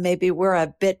America, maybe we're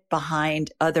a bit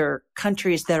behind other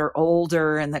countries that are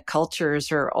older and the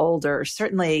cultures are older.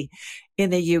 Certainly in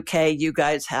the UK, you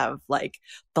guys have like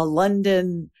the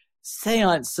London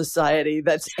Seance Society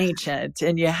that's ancient,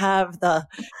 and you have the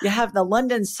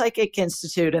London Psychic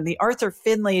Institute and the Arthur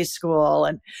Findlay School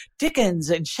and Dickens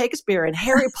and Shakespeare and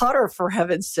Harry Potter, for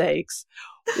heaven's sakes.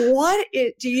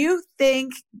 Do you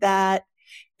think that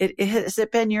has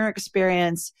it been your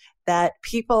experience that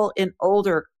people in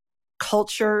older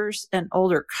cultures and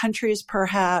older countries,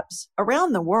 perhaps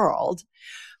around the world,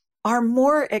 are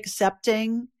more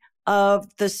accepting of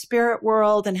the spirit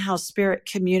world and how spirit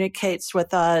communicates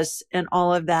with us and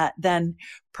all of that than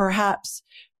perhaps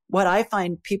what I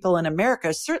find people in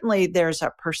America? Certainly there's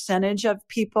a percentage of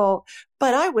people,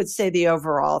 but I would say the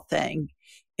overall thing,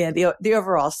 the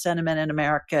overall sentiment in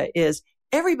America is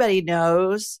everybody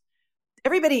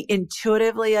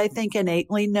intuitively, I think,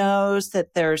 innately knows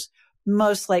that there's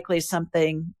most likely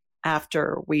something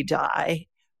after we die,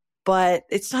 but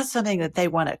it's not something that they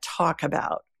want to talk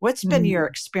about. What's been your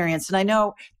experience? And I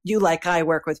know you, like I,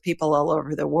 work with people all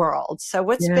over the world. So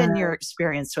what's been your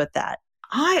experience with that?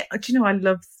 I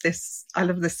love this. I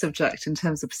love this subject in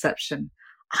terms of perception.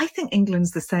 I think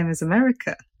England's the same as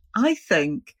America. I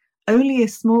think only a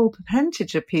small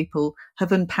percentage of people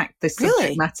have unpacked this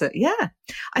subject matter. Yeah.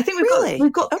 I think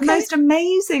we've got the most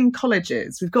amazing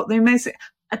colleges. We've got the amazing,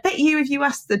 I bet you, if you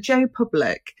ask the Joe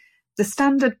public, the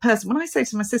standard person, when I say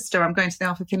to my sister, I'm going to the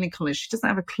Alpha Finley College, she doesn't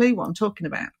have a clue what I'm talking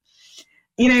about.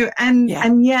 And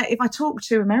yet if I talk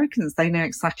to Americans, they know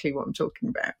exactly what I'm talking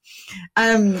about.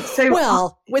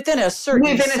 Within a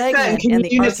certain segment in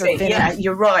the Arthur Finley. Yeah,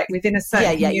 you're right. Within a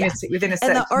certain community, within a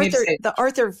certain community. The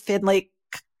Arthur Finley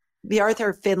the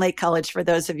Arthur Findlay College, for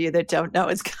those of you that don't know,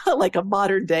 is kind of like a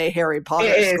modern day Harry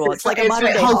Potter school. It's like a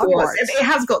modern day Hogwarts. It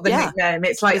has got the nickname.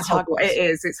 It's like Hogwarts.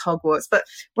 It's Hogwarts. But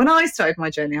when I started my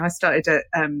journey, I started at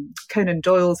Conan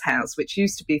Doyle's house, which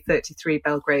used to be 33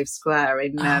 Belgrave Square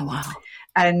in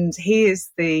and he is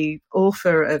the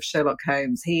author of Sherlock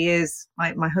Holmes. He is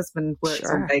my husband works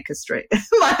on Baker Street. He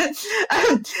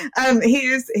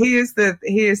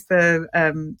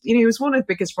was one of the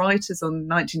biggest writers on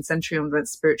 19th century on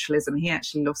spiritualism. He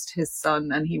actually lost his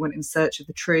son and he went in search of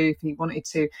the truth. He wanted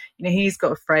to, he's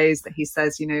got a phrase that he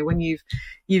says, when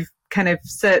you've kind of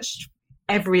searched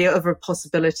every other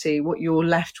possibility, what you're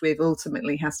left with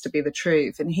ultimately has to be the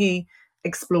truth. And he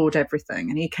explored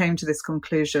everything and he came to this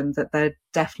conclusion that there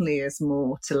definitely is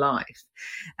more to life.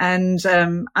 And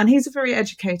he's a very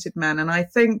educated man. And I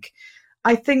think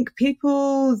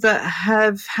people that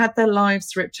have had their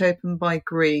lives ripped open by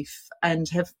grief and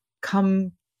have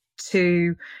come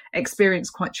to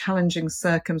experience quite challenging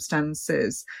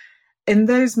circumstances, in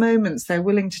those moments, they're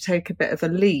willing to take a bit of a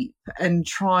leap and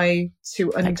try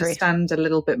to understand a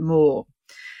little bit more.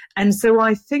 And so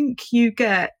I think you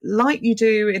get, like you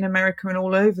do in America and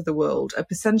all over the world, a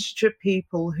percentage of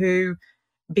people who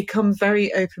become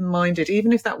very open-minded.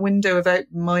 Even if that window of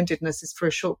open-mindedness is for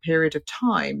a short period of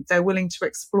time, they're willing to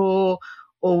explore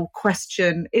or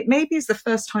question. It maybe is the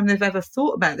first time they've ever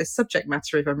thought about this subject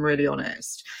matter, if I'm really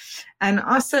honest. And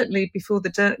I certainly, before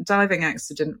the diving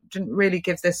accident, didn't really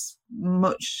give this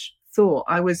much thought.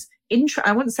 I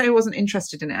wouldn't say I wasn't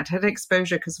interested in it. I'd had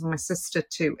exposure because of my sister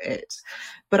to it,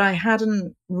 but I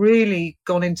hadn't really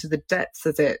gone into the depth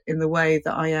of it in the way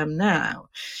that I am now.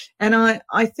 And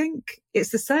I think it's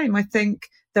the same. I think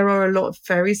there are a lot of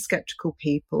very skeptical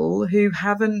people who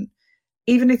haven't,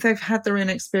 even if they've had their own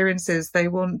experiences, they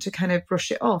want to kind of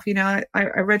brush it off. I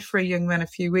read for a young man a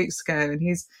few weeks ago, and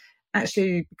he's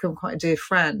actually become quite a dear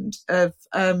friend of,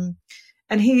 and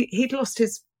he'd lost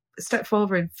his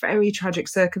stepfather in very tragic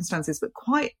circumstances, but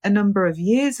quite a number of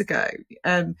years ago.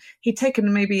 He'd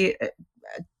taken maybe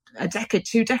a decade,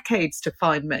 2 decades to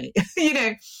find me,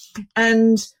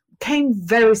 and came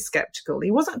very skeptical.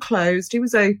 He wasn't closed, he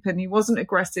was open, he wasn't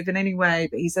aggressive in any way,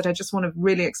 but he said, I just want to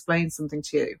really explain something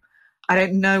to you. I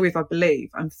don't know if I believe.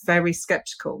 I'm very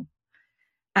skeptical.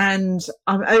 And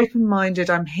I'm open-minded,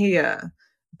 I'm here,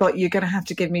 but you're going to have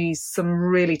to give me some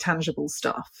really tangible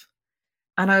stuff.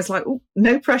 And I was like, oh,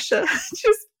 no pressure.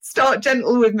 Just start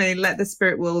gentle with me. Let the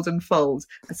spirit world unfold.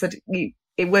 I said, it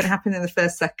won't happen in the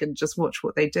first second. Just watch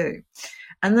what they do.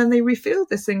 And then they revealed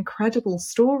this incredible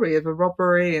story of a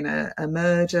robbery and a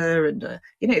murder. And,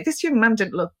 this young man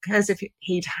didn't look as if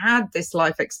he'd had this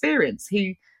life experience.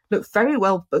 He looked very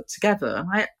well put together.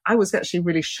 And I was actually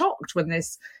really shocked when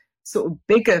this sort of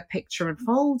bigger picture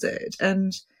unfolded.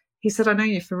 And he said, I know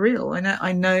you for real.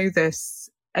 I know this.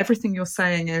 Everything you're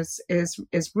saying is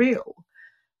real.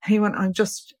 And he went,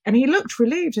 and he looked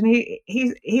relieved, and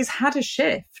he's had a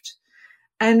shift,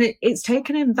 and it's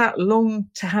taken him that long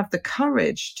to have the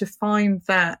courage to find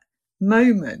that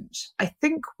moment. I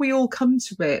think we all come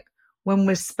to it when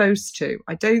we're supposed to.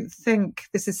 I don't think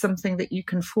this is something that you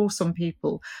can force on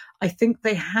people. I think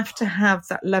they have to have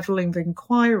that leveling of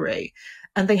inquiry,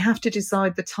 and they have to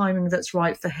decide the timing that's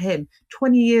right for him.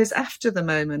 20 years after the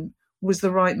moment was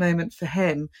the right moment for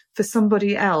him. For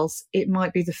somebody else, it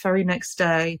might be the very next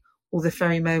day, or the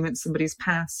very moment somebody's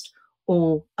passed,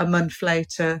 or a month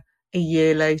later, a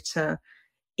year later.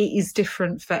 It is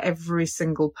different for every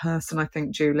single person, I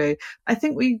think, Julie. I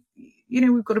think we've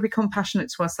got to be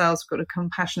compassionate to ourselves. We've got to be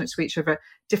compassionate to each other.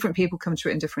 Different people come to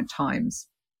it in different times.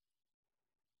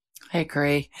 I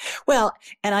agree. Well,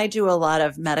 and I do a lot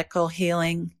of medical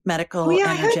healing,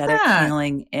 energetic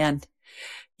healing.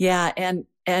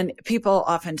 And people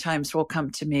oftentimes will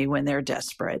come to me when they're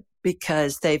desperate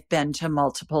because they've been to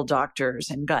multiple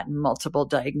doctors and gotten multiple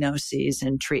diagnoses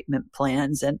and treatment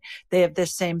plans, and they have the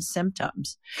same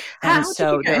symptoms. And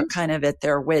so they're kind of at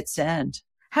their wits' end.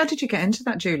 How did you get into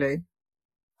that, Julie?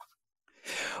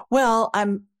 Well,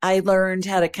 I learned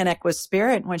how to connect with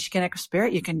spirit. And once you connect with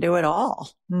spirit, you can do it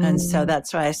all. And so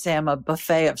that's why I say I'm a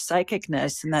buffet of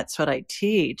psychicness, and that's what I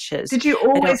teach. Did you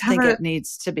always I don't think it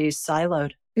needs to be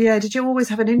siloed. Yeah. Did you always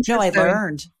have an interest? No, I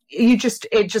learned. It just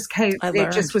came.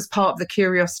 It just was part of the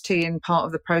curiosity and part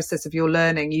of the process of your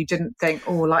learning. You didn't think,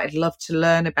 I'd love to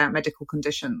learn about medical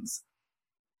conditions.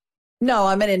 No,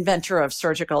 I'm an inventor of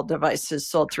surgical devices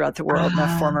sold throughout the world, and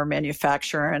a former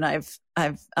manufacturer, and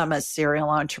I'm a serial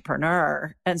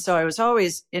entrepreneur. And so I was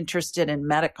always interested in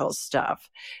medical stuff.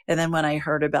 And then when I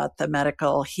heard about the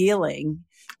medical healing,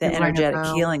 the energetic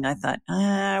healing, I thought,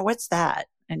 what's that?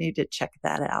 I need to check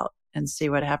that out. and see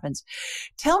what happens.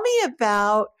 Tell me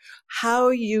about how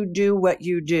you do what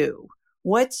you do.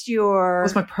 What's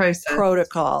my process?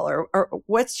 Protocol or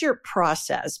what's your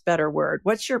process? Better word.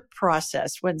 What's your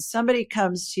process when somebody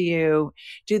comes to you?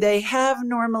 Do they have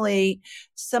normally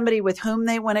somebody with whom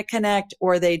they want to connect,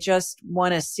 or they just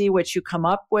want to see what you come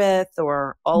up with,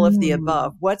 or all of the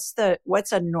above? What's a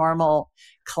normal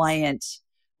client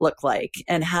look like,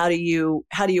 and how do you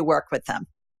work with them?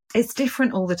 It's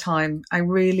different all the time. I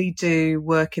really do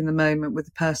work in the moment with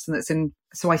the person that's in.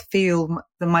 So I feel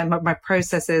my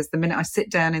process is the minute I sit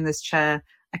down in this chair,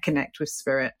 I connect with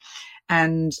spirit.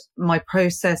 And my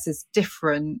process is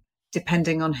different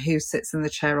depending on who sits in the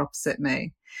chair opposite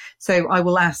me. So I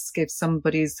will ask if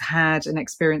somebody's had an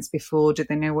experience before, do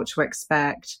they know what to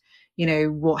expect? You know,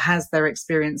 what has their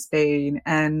experience been?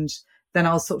 And then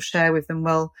I'll sort of share with them,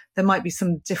 well, there might be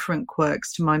some different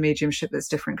quirks to my mediumship that's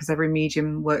different because every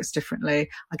medium works differently.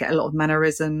 I get a lot of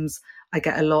mannerisms. I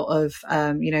get a lot of,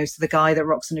 so the guy that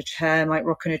rocks in a chair might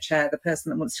rock in a chair. The person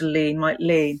that wants to lean might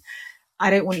lean. I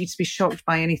don't want you to be shocked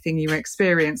by anything you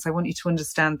experience. I want you to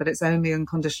understand that it's only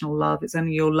unconditional love. It's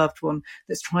only your loved one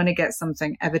that's trying to get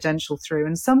something evidential through.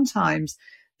 And sometimes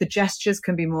the gestures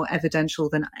can be more evidential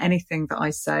than anything that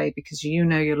I say, because you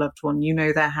know your loved one, you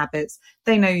know their habits,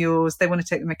 they know yours, they want to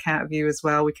take them account of you as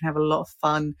well. We can have a lot of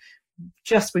fun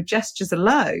just with gestures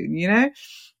alone, you know?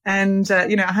 And,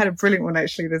 I had a brilliant one,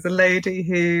 actually. There's a lady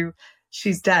who,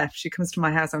 she's deaf. She comes to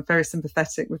my house. I'm very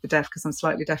sympathetic with the deaf because I'm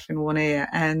slightly deaf in one ear.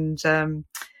 And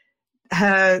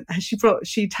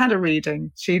she'd had a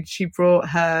reading. She brought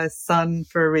her son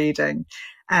for a reading.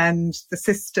 And the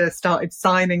sister started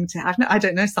signing to, I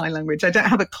don't know sign language. I don't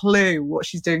have a clue what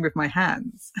she's doing with my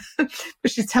hands.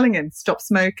 But she's telling him, stop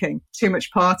smoking, too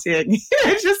much partying.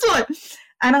 Just like,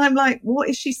 and I'm like, what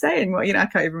is she saying? Well, I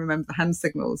can't even remember the hand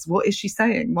signals. What is she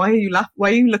saying? Why are you Why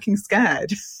are you looking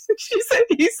scared?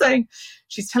 He's saying,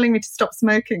 she's telling me to stop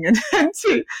smoking and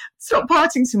to stop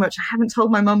partying too much. I haven't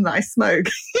told my mum that I smoke.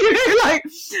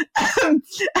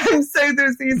 So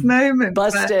there's these moments.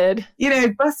 Busted.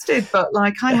 Busted, but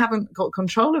I haven't got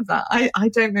control of that. I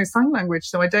don't know sign language,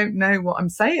 so I don't know what I'm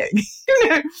saying.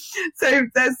 So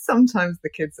there's sometimes the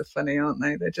kids are funny, aren't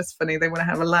they? They're just funny. They want to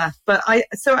have a laugh. But I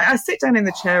sit down in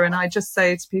the chair and I just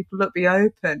say to people, look, be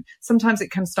open. Sometimes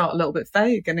it can start a little bit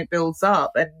vague and it builds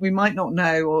up, and we might not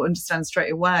know or understand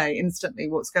straight away instantly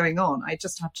what's going on. I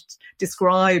just have to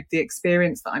describe the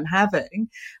experience that I'm having,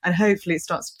 and hopefully it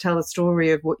starts to tell a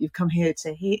story of what you've come here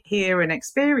to hear and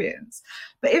experience.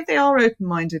 But if they are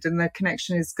open-minded and their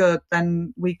connection is good,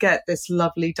 then we get this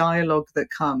lovely dialogue that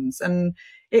comes. And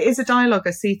it is a dialogue.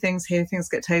 I see things, hear things,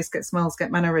 get tastes, get smells,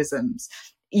 get mannerisms.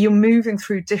 You're moving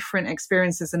through different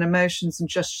experiences and emotions and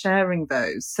just sharing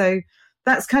those. So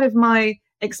that's kind of my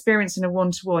experience in a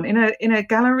one-to-one. In a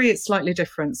gallery, it's slightly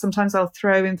different. Sometimes I'll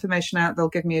throw information out. They'll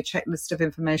give me a checklist of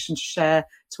information to share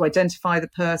to identify the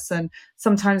person.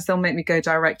 Sometimes they'll make me go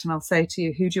direct and I'll say to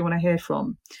you, who do you want to hear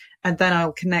from? And then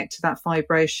I'll connect to that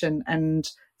vibration and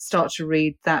start to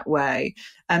read that way.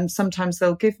 And sometimes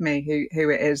they'll give me who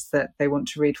it is that they want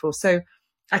to read for. So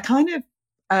I kind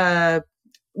of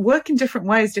work in different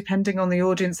ways depending on the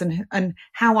audience and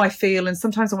how I feel. And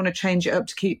sometimes I want to change it up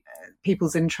to keep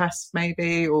people's interest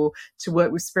maybe, or to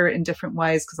work with spirit in different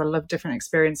ways because I love different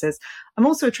experiences. I'm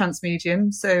also a trance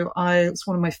medium, so it's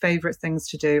one of my favorite things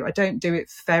to do. I don't do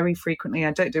it very frequently.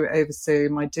 I don't do it over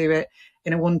Zoom. I do it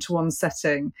in a one-to-one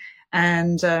setting.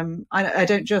 And I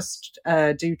don't just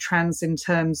do trance in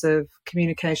terms of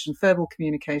communication, verbal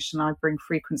communication. I bring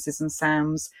frequencies and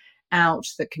sounds out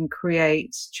that can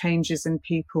create changes in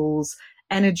people's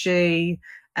energy,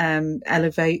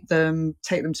 elevate them,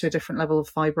 take them to a different level of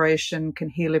vibration, can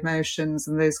heal emotions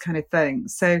and those kind of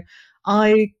things. So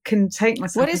I can take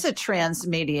myself. What is a trance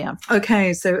medium?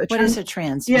 Okay, so what is a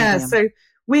trance medium? Yeah, so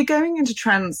we're going into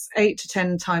trance 8 to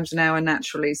 10 times an hour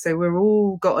naturally. So we're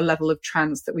all got a level of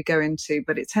trance that we go into,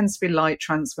 but it tends to be light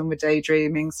trance when we're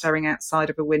daydreaming, staring outside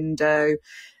of a window.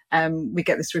 We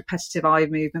get this repetitive eye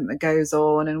movement that goes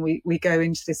on, and we go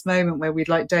into this moment where we'd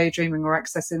like daydreaming or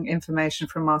accessing information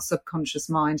from our subconscious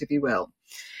mind, if you will.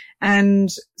 And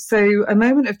so a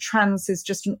moment of trance is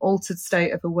just an altered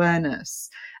state of awareness.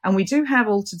 And we do have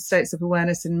altered states of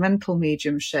awareness in mental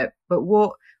mediumship, but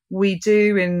what we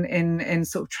do in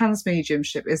sort of trance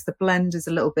mediumship is the blend is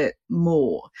a little bit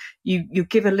more. You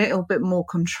give a little bit more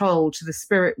control to the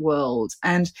spirit world.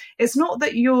 And it's not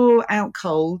that you're out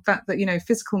cold, that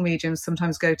physical mediums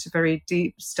sometimes go to very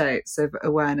deep states of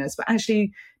awareness, but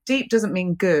actually deep doesn't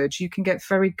mean good. You can get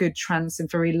very good trance in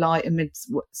very light and mid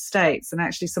states, and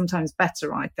actually sometimes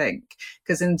better, I think,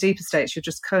 because in deeper states you're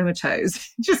just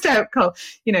comatose, just out cold,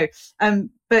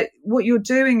 But what you're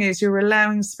doing is you're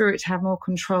allowing spirit to have more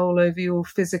control over your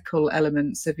physical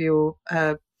elements of your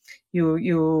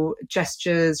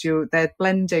gestures. They're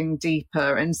blending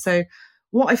deeper. And so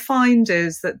what I find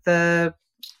is that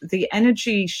the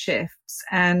energy shifts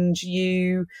and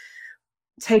you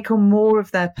take on more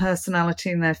of their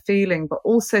personality and their feeling, but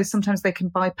also sometimes they can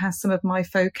bypass some of my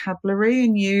vocabulary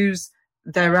and use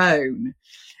their own.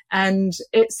 And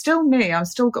it's still me. I've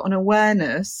still got an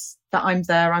awareness that I'm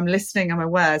there, I'm listening, I'm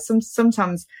aware.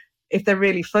 Sometimes if they're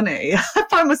really funny, I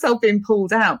find myself being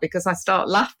pulled out because I start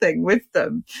laughing with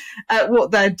them at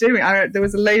what they're doing. There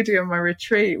was a lady on my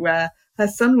retreat where her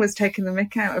son was taking the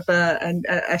mick out of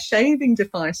a shaving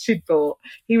device she'd bought.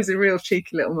 He was a real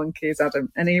cheeky little monkey, as Adam,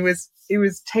 and he was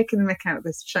taking the mick out of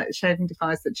this shaving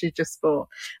device that she'd just bought.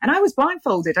 And I was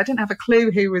blindfolded. I didn't have a clue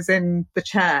who was in the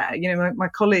chair. You know, my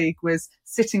colleague was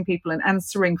sitting people and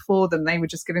answering for them. They were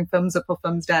just giving thumbs up or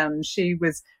thumbs down, and she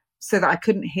was, so that I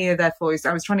couldn't hear their voice.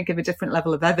 I was trying to give a different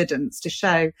level of evidence to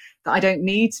show that I don't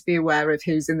need to be aware of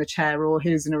who's in the chair or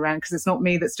who's in around, because it's not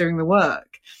me that's doing the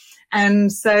work.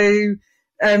 And so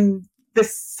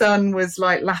this son was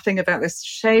like laughing about this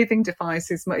shaving device.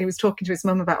 He was talking to his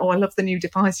mum about, oh, I love the new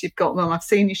device you've got, Mum. I've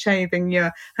seen you shaving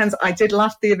your hands. I did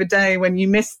laugh the other day when you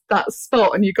missed that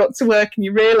spot and you got to work and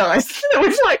you realised it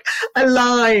was like a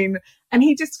line. And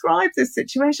he described this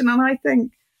situation, and I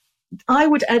think I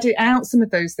would edit out some of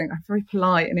those things. I'm very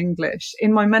polite in English.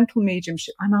 In my mental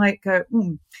mediumship, I might go,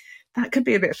 that could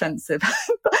be a bit offensive.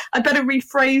 I better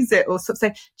rephrase it or sort of say,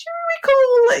 do you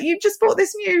recall that you just bought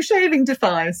this new shaving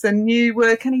device and you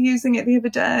were kind of using it the other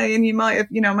day, and you might have,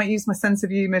 I might use my sense of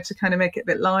humour to kind of make it a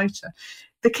bit lighter.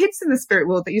 The kids in the spirit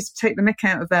world that used to take the mick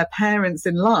out of their parents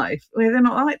in life, well, they're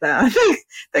not like that. I think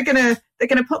they're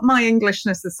gonna put my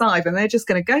Englishness aside and they're just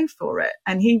gonna go for it.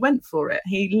 And he went for it.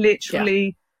 He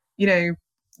literally,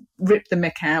 ripped the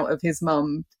mick out of his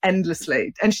mum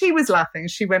endlessly. And she was laughing.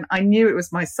 She went, I knew it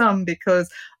was my son because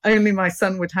only my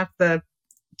son would have to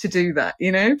do that,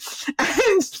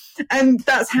 and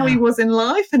that's how he was in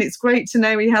life. And it's great to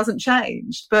know he hasn't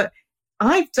changed. But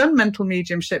I've done mental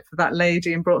mediumship for that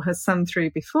lady and brought her son through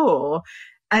before.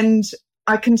 And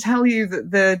I can tell you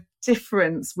that the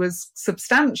difference was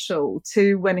substantial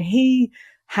to when he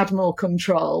had more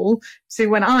control to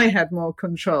when I had more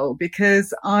control,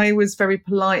 because I was very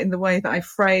polite in the way that I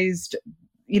phrased,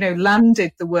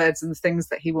 landed the words and the things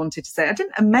that he wanted to say. I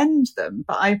didn't amend them,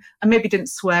 but I maybe didn't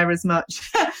swear as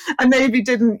much. I maybe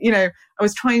didn't, I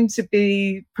was trying to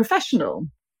be professional.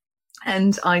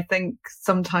 And I think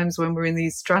sometimes when we're in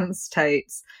these trance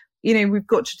states, we've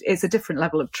got to, it's a different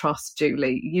level of trust,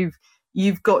 Julie.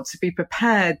 You've got to be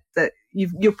prepared that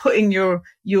you're putting your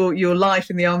life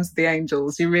in the arms of the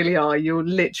angels. You really are. You're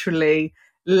literally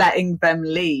letting them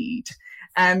lead.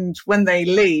 And when they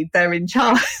lead, they're in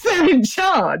charge. They're in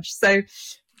charge. So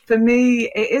for me,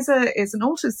 it's an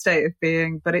altered state of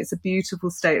being, but it's a beautiful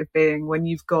state of being when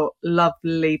you've got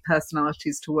lovely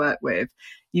personalities to work with.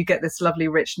 You get this lovely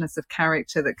richness of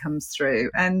character that comes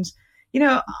through. And,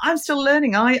 I'm still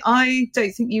learning. I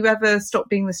don't think you ever stop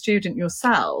being the student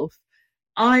yourself.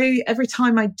 Every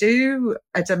time I do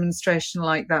a demonstration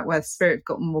like that where spirit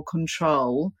got more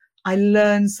control, I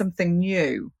learn something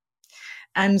new.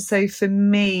 And so for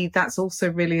me, that's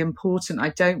also really important. I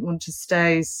don't want to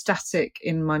stay static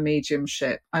in my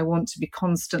mediumship. I want to be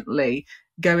constantly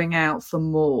going out for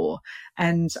more.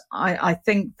 And I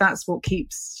think that's what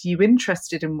keeps you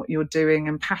interested in what you're doing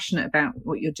and passionate about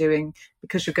what you're doing,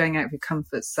 because you're going out of your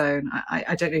comfort zone.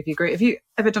 I don't know if you agree. Have you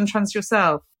ever done trance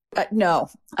yourself? No,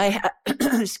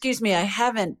 excuse me, I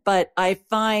haven't, but I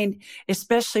find,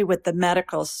 especially with the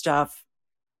medical stuff,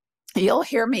 you'll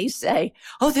hear me say,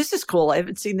 oh, this is cool. I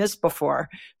haven't seen this before.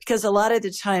 Because a lot of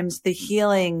the times the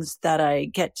healings that I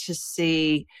get to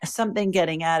see, something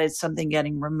getting added, something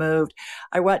getting removed.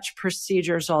 I watch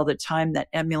procedures all the time that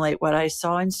emulate what I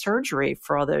saw in surgery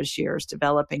for all those years,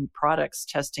 developing products,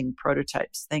 testing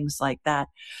prototypes, things like that.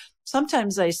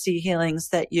 Sometimes I see healings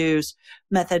that use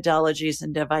methodologies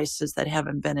and devices that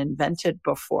haven't been invented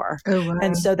before. Oh, wow.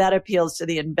 And so that appeals to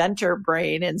the inventor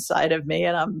brain inside of me.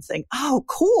 And I'm thinking, oh,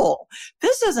 cool.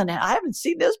 I haven't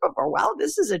seen this before. Wow,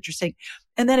 this is interesting.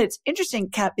 And then it's interesting,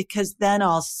 Kat, because then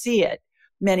I'll see it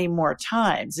many more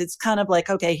times. It's kind of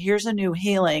like, okay, here's a new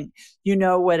healing. You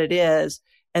know what it is.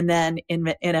 And then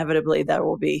inevitably there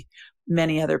will be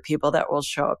many other people that will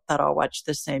show up that I'll watch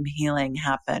the same healing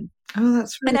happen. Oh,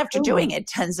 that's really And after cool. doing it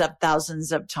tens of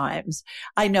thousands of times,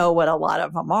 I know what a lot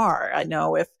of them are. I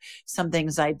know if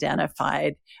something's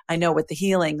identified. I know what the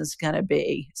healing is going to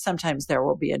be. Sometimes there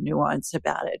will be a nuance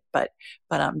about it, but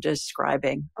I'm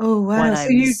describing. Oh, wow. So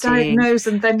you diagnose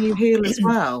and then you heal as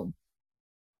well.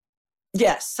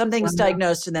 Yes, something's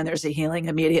diagnosed and then there's a healing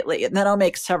immediately. And then I'll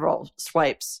make several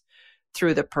swipes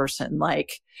through the person.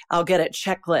 Like I'll get a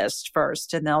checklist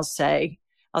first and I'll say,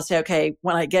 okay,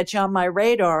 when I get you on my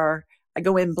radar, I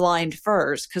go in blind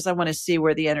first because I want to see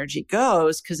where the energy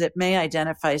goes because it may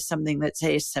identify something that's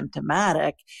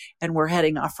asymptomatic and we're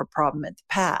heading off a problem at the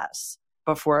pass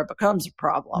before it becomes a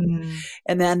problem.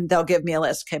 And then they'll give me a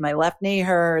list. Okay, my left knee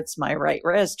hurts, my right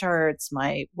wrist hurts,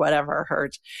 my whatever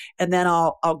hurts. And then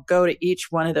I'll go to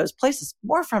each one of those places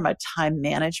more from a time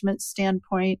management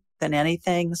standpoint than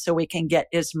anything. So we can get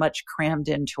as much crammed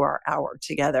into our hour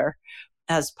together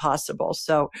as possible.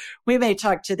 So we may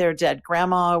talk to their dead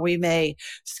grandma. We may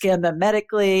scan them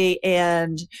medically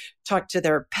and talk to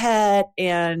their pet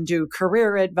and do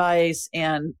career advice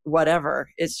and whatever.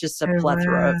 It's just a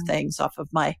plethora of things off of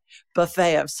my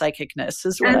buffet of psychicness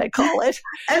is what I call it.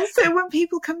 And so when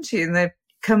people come to you and they've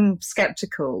come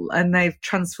skeptical and they've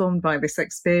transformed by this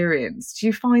experience, do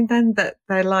you find then that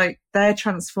they're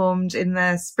transformed in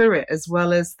their spirit as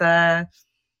well as their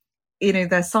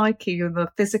psyche or the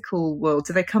physical world?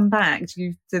 Do they come back?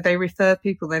 Do they refer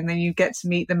people and then you get to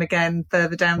meet them again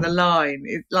further down the line?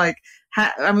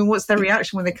 What's their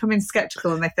reaction when they come in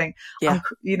skeptical and they think,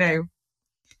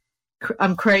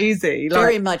 I'm crazy?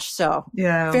 Very much so.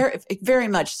 Yeah. Very, very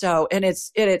much so. And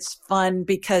it's fun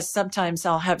because sometimes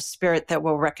I'll have spirit that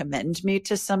will recommend me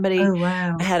to somebody. Oh,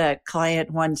 wow. I had a client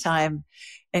one time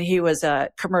and he was a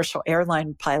commercial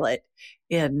airline pilot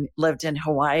and lived in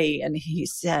Hawaii. And he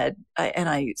said,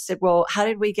 I said, well, how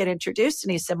did we get introduced?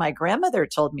 And he said, my grandmother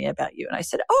told me about you. And I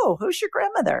said, oh, who's your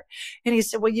grandmother? And he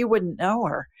said, well, you wouldn't know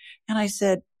her. And I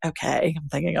said, okay. I'm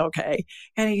thinking, okay.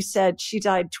 And he said, she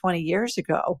died 20 years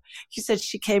ago. He said,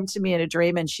 she came to me in a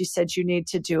dream and she said, you need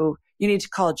to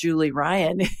call Julie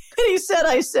Ryan. And he said,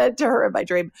 I said to her in my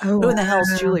dream, who in the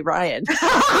hell's Julie Ryan?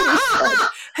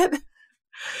 And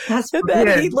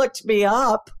then he looked me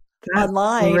up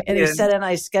online and he said, and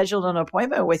I scheduled an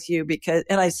appointment with you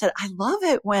and I said, I love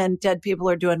it when dead people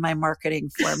are doing my marketing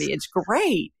for me. It's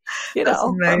great,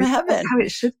 from heaven. That's how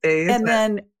it should be. And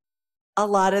then a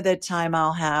lot of the time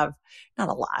I'll have, not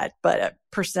a lot, but a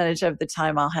percentage of the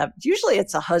time I'll have, usually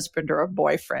it's a husband or a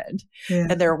boyfriend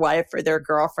and their wife or their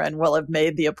girlfriend will have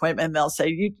made the appointment and they'll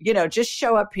say, just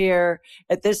show up here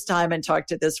at this time and talk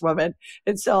to this woman.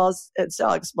 And so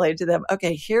I'll explain to them,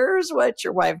 okay, here's what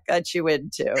your wife got you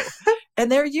into.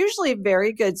 And they're usually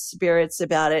very good spirits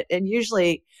about it. And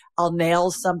usually I'll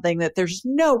nail something that there's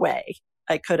no way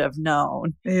I could have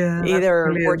known. Yeah,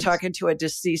 either we're talking to a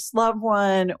deceased loved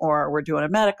one or we're doing a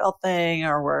medical thing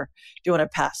or we're doing a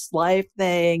past life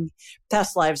thing.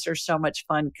 Past lives are so much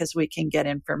fun because we can get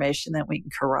information that we can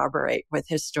corroborate with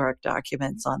historic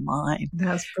documents online,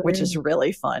 which is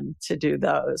really fun to do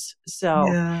those.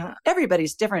 So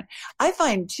everybody's different. I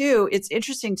find too, it's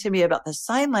interesting to me about the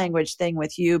sign language thing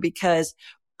with you because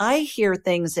I hear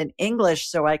things in English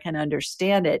so I can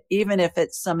understand it, even if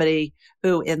it's somebody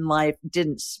who in life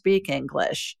didn't speak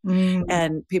English.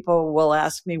 And people will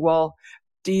ask me, well,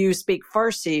 do you speak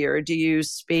Farsi or do you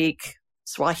speak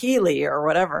Swahili or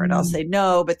whatever? And I'll say,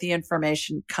 no, but the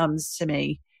information comes to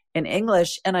me in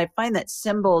English. And I find that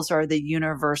symbols are the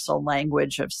universal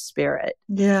language of spirit.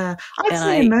 Yeah. I'd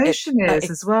say emotion is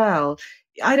as well.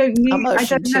 I don't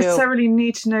necessarily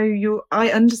need to know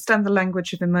I understand the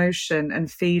language of emotion and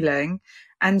feeling.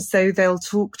 And so they'll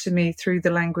talk to me through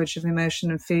the language of emotion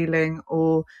and feeling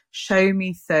or show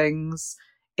me things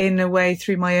in a way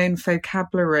through my own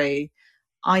vocabulary.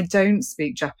 I don't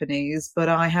speak Japanese, but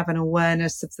I have an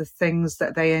awareness of the things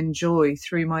that they enjoy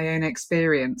through my own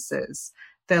experiences.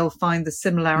 They'll find the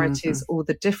similarities or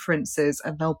the differences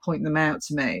and they'll point them out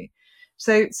to me.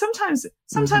 So sometimes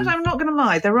I'm not going to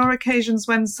lie, there are occasions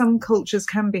when some cultures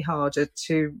can be harder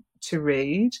to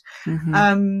read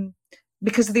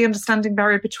because of the understanding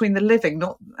barrier between the living,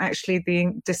 not actually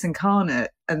the disincarnate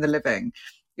and the living.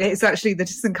 It's actually the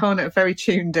disincarnate very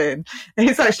tuned in.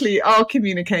 It's actually our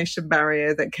communication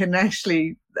barrier that can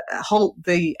actually halt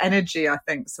the energy, I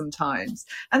think, sometimes.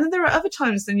 And then there are other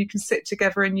times when you can sit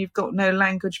together and you've got no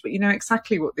language, but you know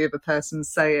exactly what the other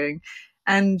person's saying.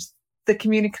 And the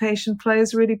communication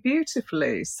flows really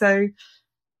beautifully. So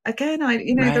again,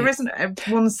 there isn't a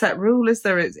one set rule, is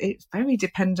there? It's very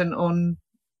dependent on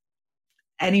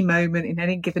any moment in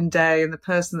any given day and the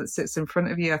person that sits in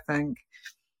front of you, I think.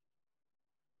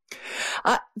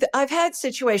 I've had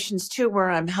situations too where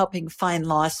I'm helping find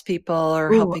lost people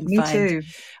or helping find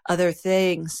other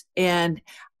things. And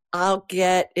I'll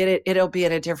get it. It'll be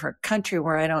in a different country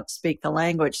where I don't speak the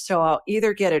language. So I'll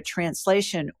either get a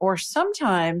translation or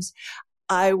sometimes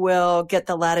I will get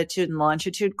the latitude and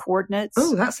longitude coordinates.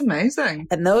 Oh, that's amazing.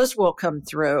 And those will come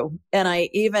through. And I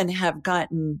even have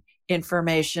gotten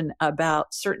information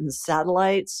about certain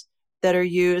satellites that are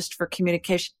used for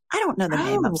communication. I don't know the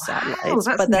name of satellites,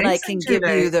 but then I can give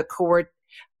you the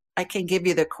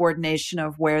coordination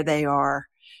of where they are,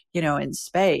 in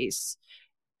space,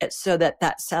 so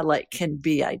that satellite can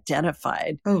be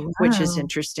identified, which is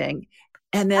interesting.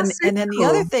 And then the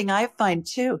other thing I find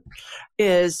too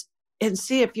is, and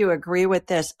see if you agree with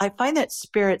this, I find that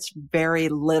spirit's very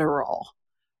literal.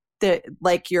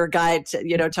 Like your guide,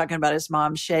 talking about his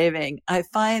mom shaving. I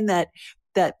find that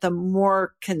the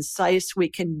more concise we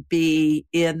can be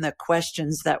in the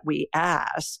questions that we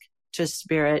ask to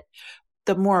spirit,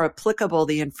 the more applicable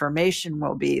the information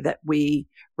will be that we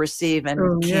receive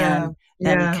and can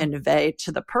convey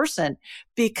to the person.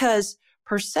 Because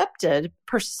perception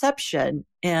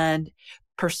and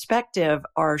perspective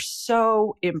are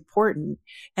so important.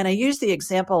 And I use the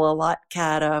example a lot,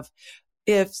 Kat, of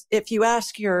if you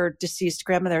ask your deceased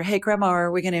grandmother, hey, grandma,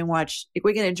 are we going to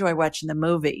enjoy watching the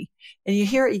movie? And you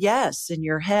hear a yes in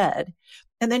your head.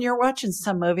 And then you're watching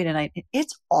some movie tonight and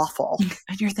it's awful.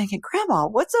 And you're thinking, grandma,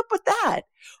 what's up with that?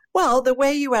 Well, the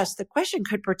way you ask the question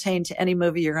could pertain to any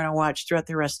movie you're going to watch throughout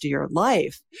the rest of your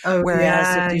life.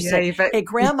 Whereas if you say, hey,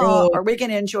 grandma, are we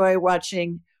going to enjoy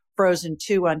watching Frozen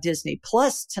 2 on Disney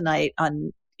Plus tonight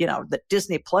on, the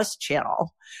Disney Plus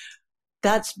channel?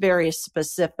 That's very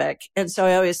specific. And so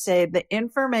I always say the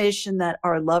information that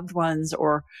our loved ones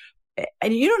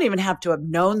and you don't even have to have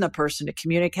known the person to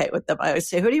communicate with them. I always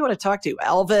say, who do you want to talk to?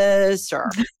 Elvis or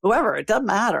whoever. It doesn't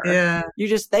matter. Yeah. You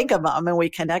just think of them and we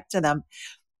connect to them.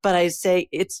 But I say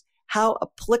it's how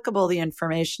applicable the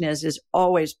information is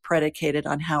always predicated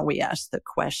on how we ask the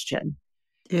question.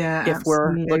 Yeah. If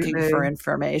we're looking for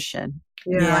information.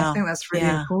 Yeah, I think that's really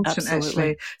important,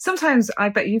 actually. Sometimes I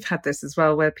bet you've had this as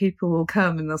well, where people will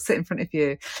come and they'll sit in front of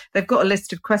you. They've got a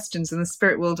list of questions and the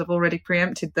spirit world have already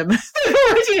preempted them. They've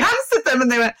already answered them.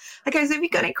 And they went, okay, so have you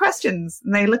got any questions?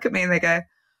 And they look at me and they go,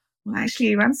 well, actually,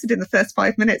 you answered in the first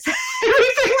 5 minutes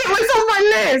everything that was on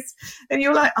my list. And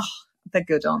you're like, oh, they're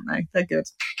good, aren't they? They're good.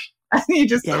 And you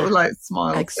just sort of like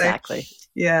smile. Exactly. So,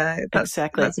 yeah,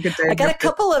 exactly. That's a good day. I got a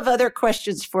couple of other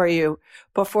questions for you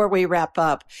before we wrap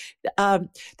up.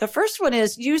 The first one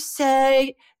is, you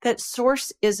say that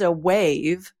source is a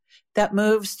wave that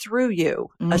moves through you,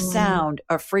 a sound,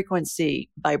 a frequency,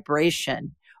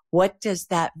 vibration. What does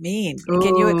that mean?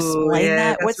 Can you explain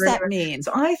that? What's that mean?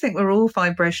 So I think we're all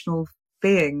vibrational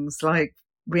beings, like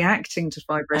reacting to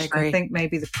vibration. I think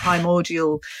maybe the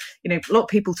primordial, a lot of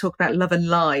people talk about love and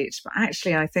light, but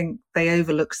actually I think they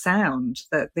overlook sound,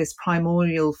 that this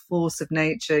primordial force of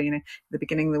nature, in the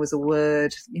beginning there was a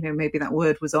word, maybe that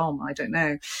word was I don't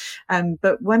know.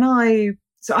 But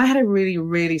so I had a really,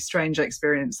 really strange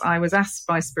experience. I was asked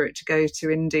by Spirit to go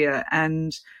to India,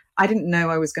 and I didn't know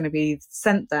I was going to be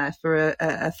sent there for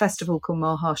a festival called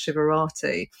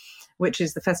Mahashivarati, which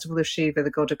is the festival of Shiva, the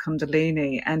god of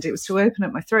Kundalini. And it was to open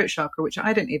up my throat chakra, which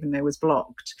I didn't even know was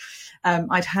blocked.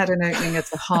 I'd had an opening of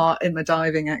the heart in my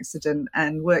diving accident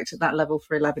and worked at that level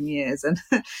for 11 years. And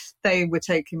they were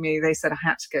taking me, they said I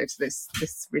had to go to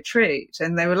this retreat.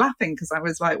 And they were laughing because I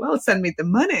was like, well, send me the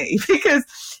money because,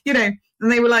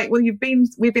 and they were like, well,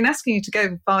 we've been asking you to go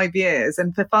for 5 years.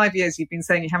 And for 5 years, you've been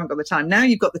saying you haven't got the time. Now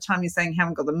you've got the time, you're saying you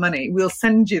haven't got the money. We'll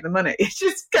send you the money.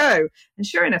 Just go. And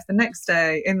sure enough, the next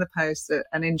day in the post,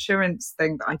 an insurance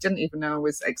thing that I didn't even know I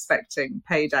was expecting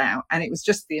paid out. And it was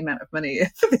just the amount of money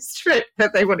for this trip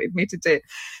that they wanted me to do.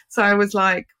 So I was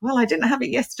like, well, I didn't have it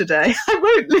yesterday. I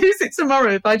won't lose it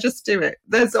tomorrow if I just do it.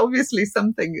 There's obviously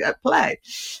something at play.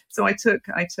 So I took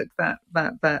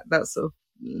that sort of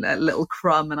little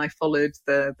crumb and I followed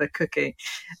the cookie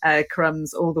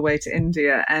crumbs all the way to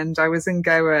India, and I was in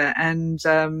Goa, and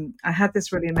I had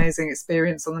this really amazing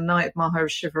experience on the night of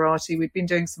Mahashivarati. We'd been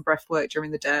doing some breath work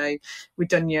during the day, we'd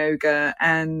done yoga,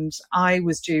 and I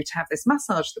was due to have this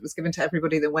massage that was given to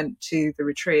everybody that went to the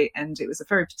retreat, and it was a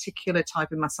very particular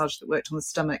type of massage that worked on the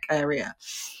stomach area.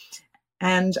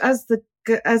 And as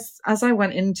I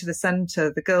went into the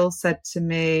center, the girl said to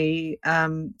me,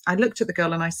 I looked at the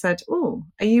girl and I said, oh,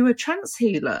 are you a trance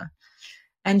healer?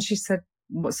 And she said,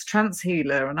 what's a trance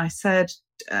healer? And I said,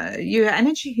 you're an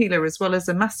energy healer as well as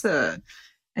a masseur.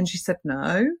 And she said,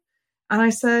 no. And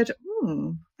I said,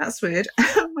 that's weird.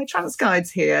 My trance guide's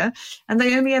here and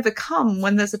they only ever come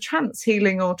when there's a trance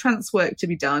healing or trance work to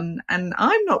be done. And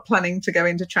I'm not planning to go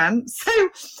into trance. So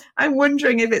I'm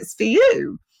wondering if it's for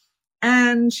you.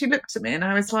 And she looked at me and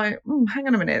I was like, hang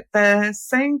on a minute. They're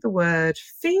saying the word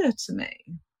fear to me.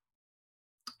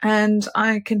 And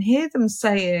I can hear them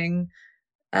saying,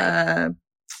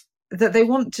 that they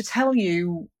want to tell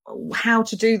you how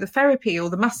to do the therapy or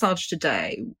the massage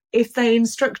today. If they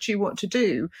instruct you what to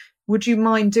do, would you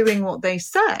mind doing what they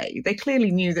say? They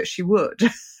clearly knew that she would.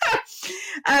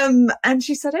 And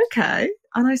she said, okay.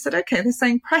 And I said, okay, they're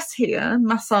saying press here,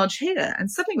 massage here. And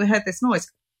suddenly we heard this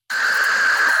noise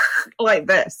like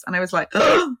this. And I was like,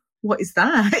 oh, what is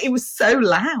that? It was so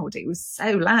loud. It was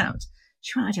so loud.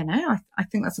 She went, I don't know. I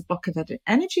think that's a block of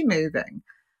energy moving.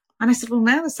 And I said, well,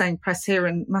 now they're saying press here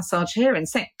and massage here, and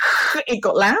saying it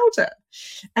got louder.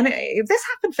 And this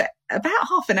happened for about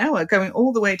half an hour, going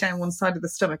all the way down one side of the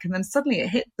stomach. And then suddenly it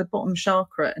hit the bottom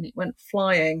chakra and it went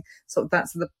flying. So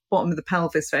that's the bottom of the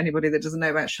pelvis for anybody that doesn't know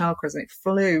about chakras. And it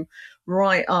flew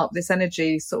right up. This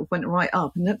energy sort of went right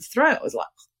up. And at the throat was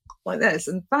like this.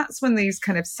 And that's when these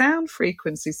kind of sound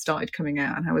frequencies started coming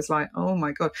out. And I was like, oh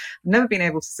my God, I've never been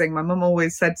able to sing. My mum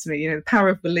always said to me, you know, the power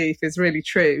of belief is really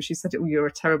true. She said, oh, you're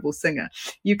a terrible singer.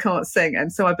 You can't sing.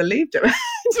 And so I believed her. I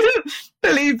didn't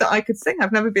believe that I could sing.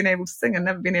 I've never been able to sing. I've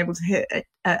never been able to hit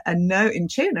a note in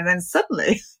tune. And then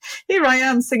suddenly here I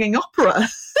am singing opera,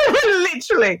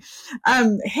 literally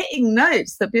hitting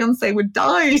notes that Beyonce would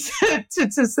die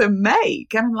to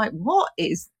make. And I'm like,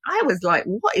 I was like,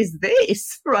 what is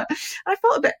this? Right. I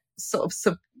felt a bit sort of,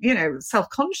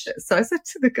 self-conscious. So I said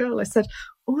to the girl, I said,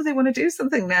 oh, they want to do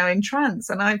something now in trance.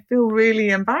 And I feel really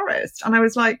embarrassed. And I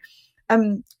was like,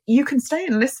 you can stay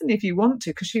and listen if you want to.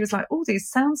 Because she was like, oh, these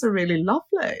sounds are really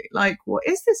lovely. Like, what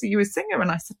is this? Are you a singer? And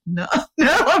I said, no,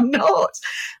 I'm not.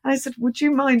 And I said, would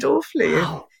you mind awfully if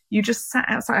you just sat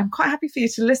outside? I'm quite happy for you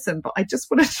to listen, but I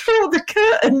just want to draw the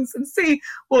curtains and see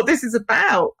what this is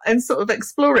about and sort of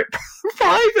explore it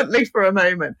privately for a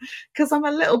moment, because I'm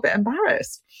a little bit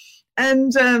embarrassed.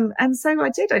 And so I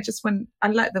did. I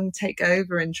let them take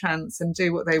over in trance and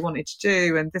do what they wanted to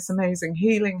do. And this amazing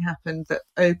healing happened that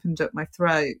opened up my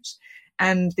throat.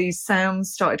 And these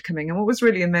sounds started coming. And what was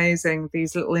really amazing,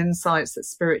 these little insights that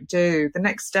spirit do. The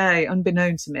next day,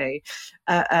 unbeknown to me,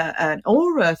 an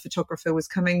aura photographer was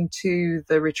coming to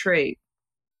the retreat.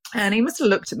 And he must have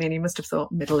looked at me and he must have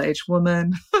thought, middle-aged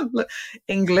woman,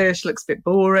 English, looks a bit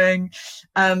boring.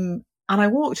 And I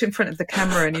walked in front of the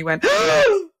camera and he went,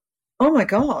 oh my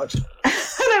God. And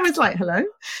I was like, hello?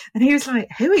 And he was like,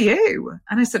 who are you?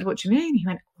 And I said, what do you mean? He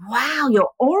went, wow, your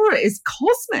aura is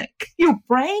cosmic. Your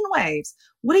brain waves.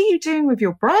 What are you doing with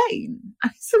your brain? I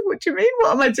said, what do you mean?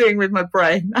 What am I doing with my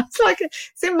brain? I was like,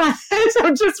 it's in my head.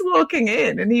 I'm just walking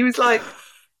in. And he was like,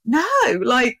 no,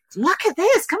 like, look at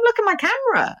this. Come look at my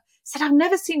camera. He said, I've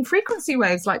never seen frequency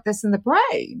waves like this in the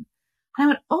brain. And I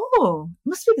went, oh, it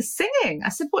must be the singing. I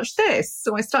said, watch this.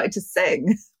 So I started to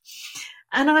sing.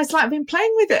 And I was like, I've been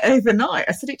playing with it overnight.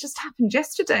 I said, it just happened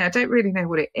yesterday. I don't really know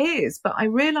what it is, but I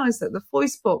realized that the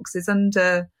voice box is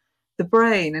under the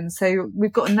brain. And so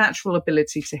we've got a natural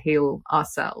ability to heal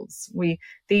ourselves. We've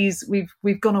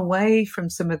gone away from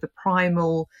some of the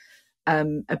primal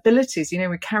abilities.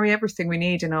 We carry everything we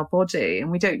need in our body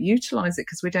and we don't utilize it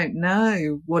because we don't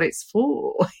know what it's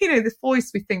for. The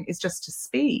voice we think is just to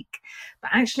speak,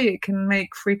 but actually it can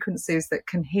make frequencies that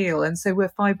can heal. And so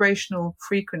we're vibrational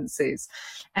frequencies.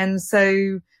 And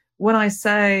so when I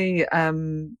say,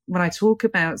 when I talk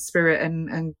about spirit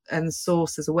and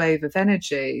source as a wave of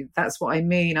energy, that's what I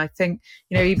mean. I think,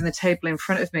 even the table in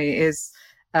front of me is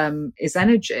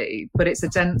energy, but it's a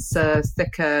denser,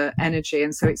 thicker energy.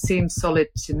 And so it seems solid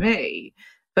to me,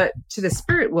 but to the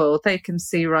spirit world, they can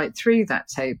see right through that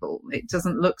table. It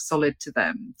doesn't look solid to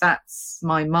them. That's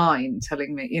my mind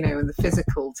telling me, and the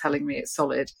physical telling me it's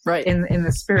solid. Right. In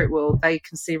the spirit world, they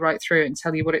can see right through it and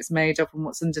tell you what it's made of and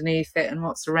what's underneath it and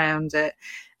what's around it.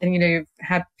 And, you've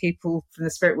had people from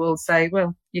the spirit world say,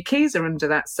 well, your keys are under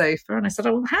that sofa. And I said,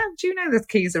 oh, well, how do you know the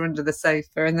keys are under the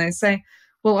sofa? And they say,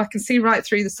 well, I can see right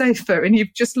through the sofa and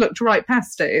you've just looked right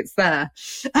past it. It's there.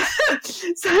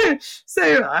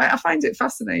 So I find it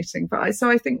fascinating. But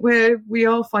I think we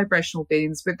are vibrational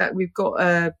beings. With that, we've got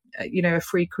a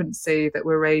frequency that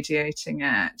we're radiating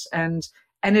at, and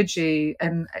energy,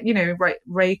 and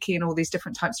Reiki and all these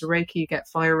different types of Reiki. You get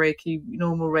fire Reiki,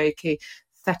 normal Reiki,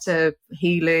 theta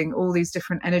healing, all these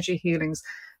different energy healings.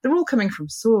 They're all coming from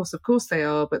source. Of course they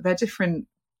are, but they're different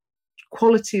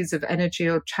qualities of energy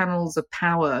or channels of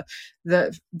power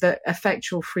that affect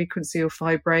your frequency or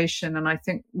vibration. And I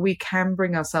think we can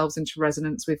bring ourselves into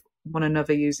resonance with one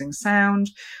another using sound.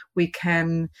 We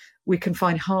can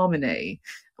find harmony.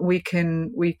 We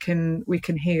can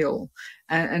heal.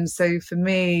 And so for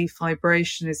me,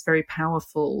 vibration is very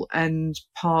powerful and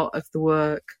part of the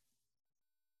work.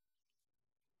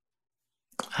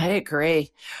 I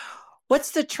agree.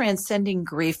 What's the Transcending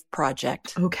Grief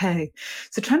Project? Okay.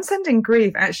 So Transcending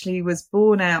Grief actually was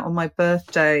born out on my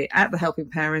birthday at the Helping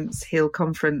Parents Heal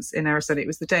conference in Arizona. It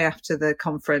was the day after the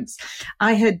conference.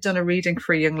 I had done a reading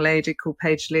for a young lady called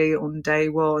Paige Lee on day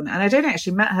one, and I'd only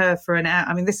actually met her for an hour.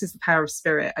 I mean, this is the power of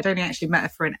spirit. I'd only actually met her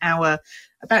for an hour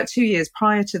about 2 years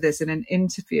prior to this in an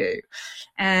interview.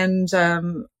 And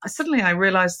suddenly I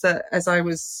realized that as I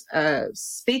was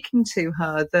speaking to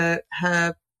her, that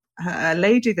a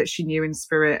lady that she knew in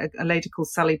spirit, a lady called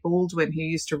Sally Baldwin, who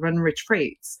used to run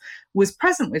retreats, was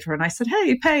present with her. And I said,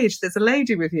 "Hey, Paige, there's a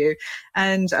lady with you."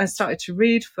 And I started to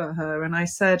read for her. And I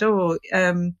said,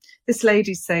 this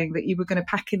lady's saying that you were going to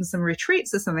pack in some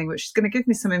retreats or something, but she's going to give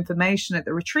me some information at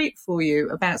the retreat for you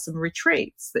about some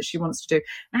retreats that she wants to do.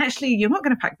 And actually, you're not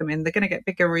going to pack them in. They're going to get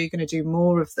bigger, or you're going to do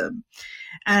more of them.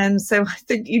 And so I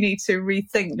think you need to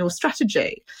rethink your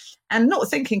strategy. And not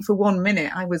thinking for 1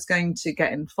 minute I was going to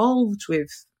get involved with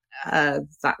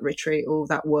that retreat or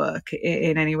that work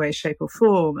in any way, shape or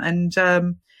form. And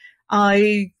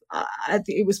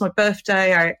it was my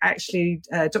birthday. I actually,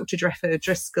 Dr. Dreffer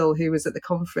Driscoll, who was at the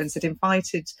conference, had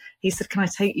invited, he said, "Can I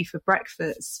take you for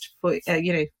breakfast for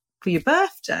your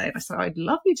birthday?" And I said, "I'd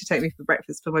love you to take me for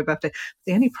breakfast for my birthday.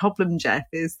 The only problem, Jeff,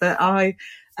 is that I've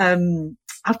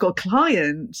got a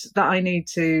client that I need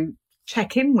to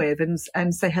check in with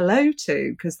and say hello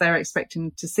to, because they're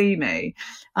expecting to see me.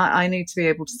 I need to be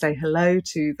able to say hello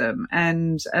to them.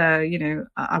 And,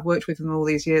 I've worked with them all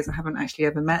these years. I haven't actually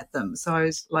ever met them. So I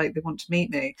was like, they want to meet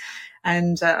me.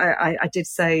 And I did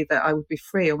say that I would be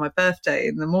free on my birthday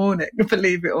in the morning,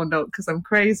 believe it or not, because I'm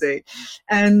crazy.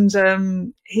 And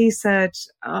he said,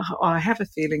 I have a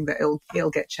feeling that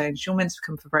it'll get changed. You're meant to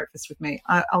come for breakfast with me.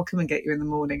 I'll come and get you in the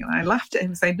morning. And I laughed at him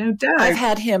and said, "No doubt." I've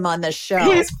had him on the show.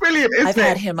 He's brilliant, isn't I've he?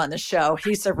 had him on the show.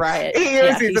 He's a riot. He is.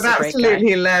 Yeah, he's an absolutely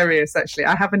hilarious, actually.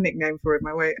 I have a nickname for him.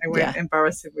 I won't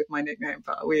embarrass him with my nickname,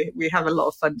 but we have a lot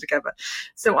of fun together.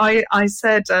 So I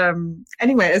said,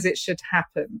 anyway, as it should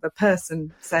happen, the person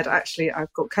said, "Actually,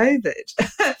 I've got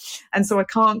COVID." And so I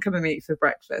can't come and meet for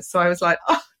breakfast. So I was like,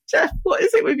 "Oh, Jeff, what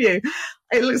is it with you?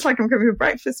 It looks like I'm coming for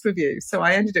breakfast with you." So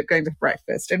I ended up going to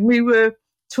breakfast, and we were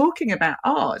talking about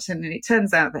art. And it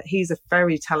turns out that he's a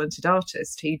very talented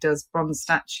artist. He does bronze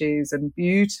statues and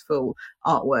beautiful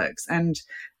artworks. And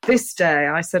this day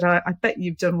I said, I bet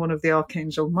you've done one of the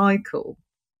Archangel Michael.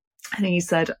 And he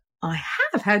said, "I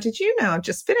have. How did you know? I've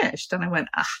just finished." And I went,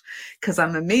 because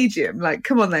I'm a medium. Like,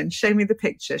 come on then, show me the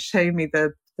picture, show me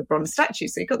the bronze statue.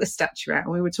 So he got the statue out,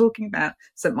 and we were talking about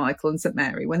St. Michael and St.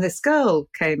 Mary when this girl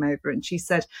came over, and she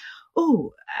said,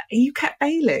 "Oh, are you Kat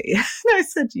Baillie?" And I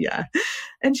said, "Yeah."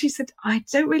 And she said, "I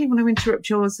don't really want to interrupt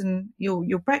yours and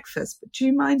your breakfast, but do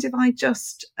you mind if I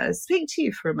just speak to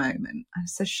you for a moment?" I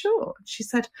said, "Sure." She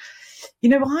said,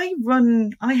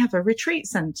 I have a retreat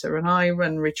center and I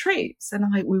run retreats, and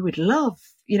we would love,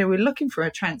 we're looking for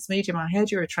a trance medium. I heard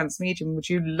you're a trance medium. Would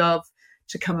you love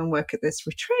to come and work at this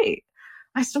retreat?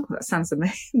 I said, "Oh, that sounds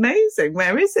amazing.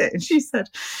 Where is it?" And she said,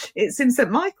 "It's in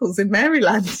St. Michael's in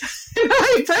Maryland." And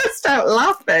I burst out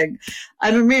laughing.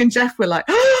 And me and Jeff were like,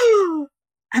 "Oh!"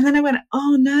 And then I went,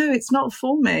 "Oh, no, it's not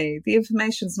for me. The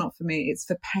information's not for me. It's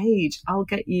for Paige. I'll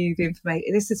get you the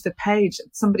information. This is for Paige.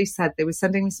 Somebody said they were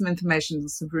sending me some information on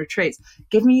some retreats.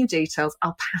 Give me your details.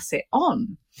 I'll pass it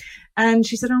on." And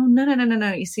she said, "Oh,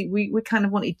 no. You see, we kind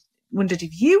of wondered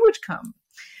if you would come."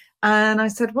 And I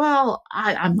said, "Well,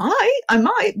 I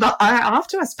might, but I have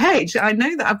to ask Paige. I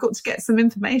know that I've got to get some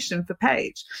information for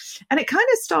Paige." And it kind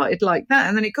of started like that.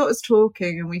 And then it got us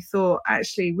talking, and we thought,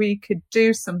 actually, we could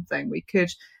do something. We could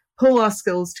pull our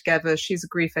skills together. She's a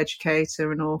grief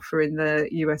educator and author in the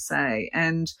USA.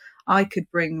 And I could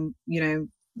bring,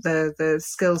 the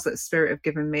skills that Spirit have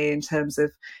given me in terms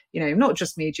of, not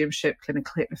just mediumship,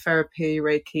 clinical hypnotherapy,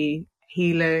 Reiki,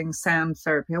 healing, sound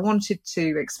therapy. I wanted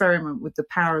to experiment with the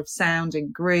power of sound in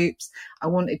groups. I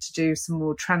wanted to do some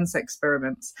more trance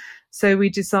experiments. So we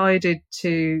decided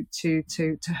to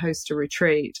host a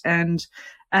retreat, and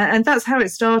that's how it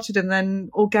started. And then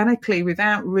organically,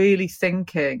 without really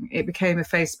thinking, it became a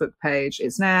Facebook page.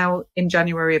 It's now in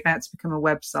January about to become a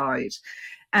website.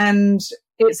 And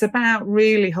it's about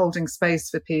really holding space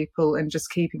for people and just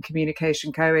keeping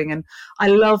communication going. And I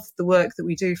love the work that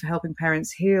we do for helping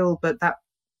parents heal, but that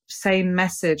same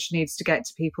message needs to get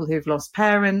to people who've lost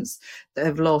parents, that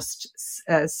have lost,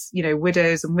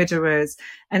 widows and widowers.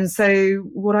 And so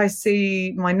what I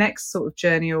see my next sort of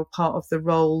journey or part of the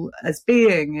role as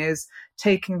being is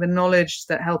taking the knowledge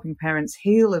that helping parents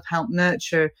heal have helped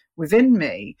nurture within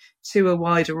me to a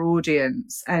wider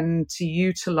audience, and to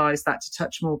utilize that to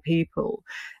touch more people.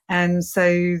 And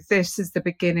so this is the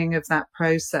beginning of that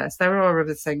process. There are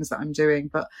other things that I'm doing,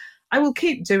 but I will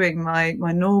keep doing my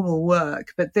normal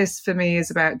work, but this for me is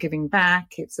about giving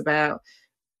back. It's about,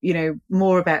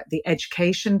 more about the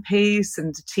education piece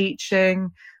and the teaching,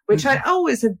 which I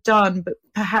always have done, but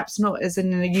perhaps not as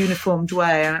in a uniformed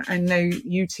way. I know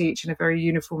you teach in a very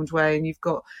uniformed way and you've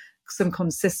got some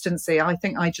consistency. I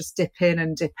think I just dip in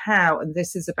and dip out. And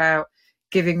this is about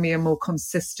giving me a more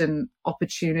consistent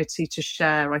opportunity to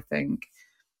share, I think.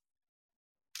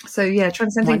 So yeah,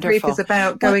 Transcending Grief is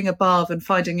about going above and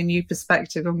finding a new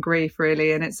perspective on grief,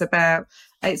 really. And it's a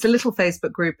little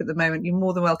Facebook group at the moment. You're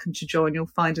more than welcome to join. You'll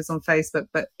find us on Facebook,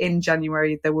 but in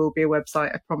January, there will be a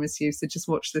website, I promise you. So just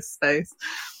watch this space.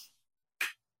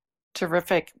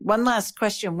 Terrific. One last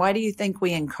question. Why do you think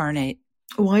we incarnate?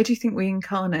 Why do you think we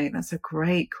incarnate? That's a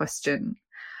great question.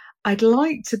 I'd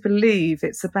like to believe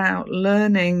it's about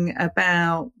learning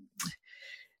about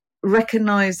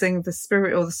recognizing the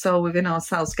spirit or the soul within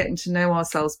ourselves, getting to know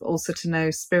ourselves, but also to know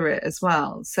spirit as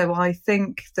well. So I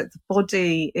think that the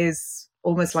body is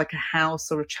almost like a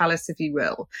house or a chalice, if you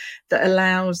will, that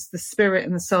allows the spirit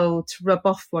and the soul to rub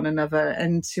off one another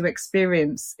and to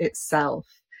experience itself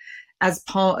as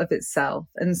part of itself.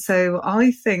 And so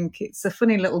I think it's a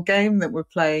funny little game that we're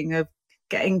playing of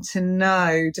getting to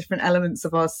know different elements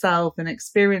of ourselves and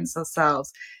experience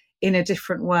ourselves in a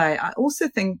different way. I also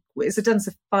think it's a dance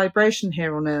of vibration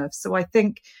here on Earth. So I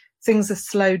think things are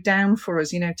slowed down for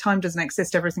us. Time doesn't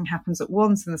exist. Everything happens at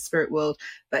once in the spirit world.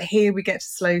 But here we get to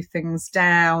slow things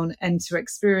down and to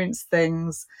experience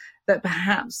things that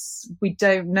perhaps we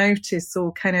don't notice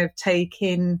or kind of take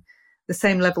in the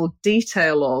same level of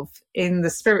detail of in the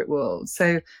spirit world.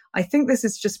 So I think this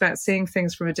is just about seeing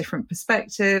things from a different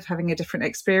perspective, having a different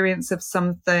experience of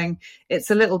something. It's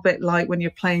a little bit like when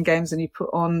you're playing games and you put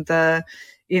on the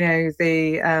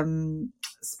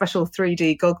special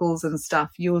 3D goggles and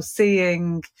stuff, you're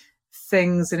seeing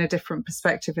things in a different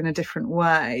perspective, in a different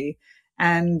way,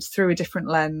 and through a different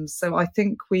lens. So I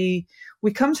think we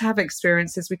come to have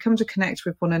experiences, we come to connect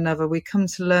with one another, we come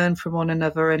to learn from one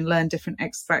another and learn different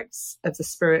aspects of the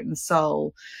spirit and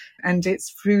soul. And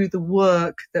it's through the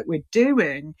work that we're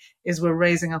doing is we're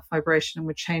raising our vibration and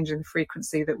we're changing the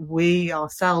frequency that we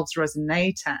ourselves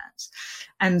resonate at.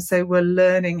 And so we're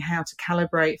learning how to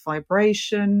calibrate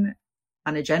vibration,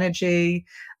 manage energy.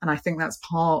 And I think that's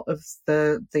part of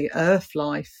the earth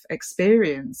life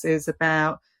experience, is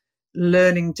about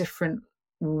learning different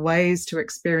ways to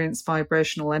experience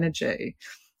vibrational energy.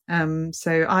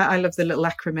 So I love the little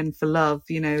acronym for love,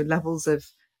 levels of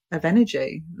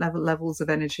energy, levels of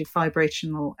energy,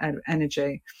 vibrational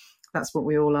energy. That's what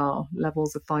we all are,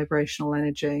 levels of vibrational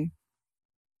energy.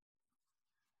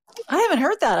 I haven't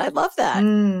heard that. I love that.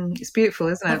 It's beautiful,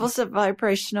 isn't it? Levels of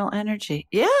vibrational energy.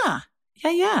 Yeah.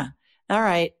 All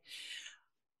right.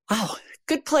 Oh,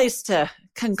 good place to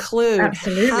conclude.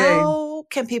 Absolutely. How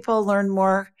can people learn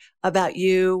more about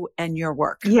you and your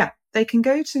work? Yeah, they can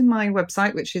go to my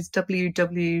website, which is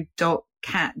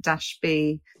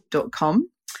www.kat-b.com.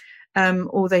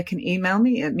 Or they can email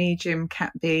me at medium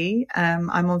Kat B. I'm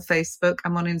on Facebook.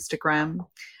 I'm on Instagram.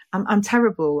 I'm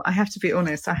terrible. I have to be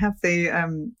honest. I have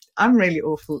I'm really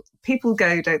awful. People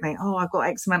go, don't they? Oh, I've got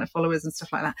X amount of followers and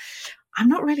stuff like that. I'm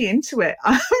not really into it.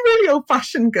 I'm a really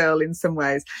old-fashioned girl in some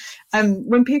ways.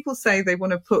 When people say they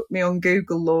want to put me on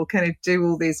Google or kind of do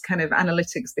all these kind of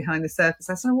analytics behind the surface,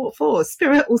 I say, what for?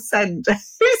 Spirit will send.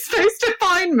 Who's supposed to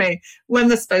find me when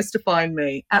they're supposed to find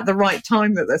me at the right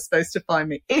time that they're supposed to find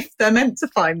me, if they're meant to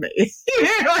find me?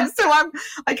 So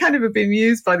I kind of have been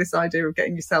amused by this idea of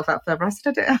getting yourself out there. But I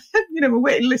said, my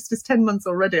waiting list is 10 months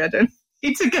already. I don't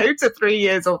need to go to 3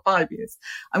 years or 5 years.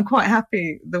 I'm quite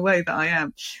happy the way that I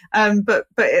am. I'm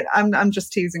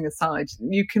just teasing aside.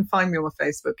 You can find me on my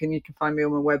Facebook and you can find me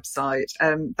on my website.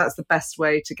 That's the best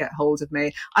way to get hold of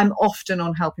me. I'm often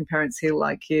on Helping Parents Heal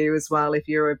Like You as well. If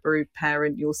you're a bereaved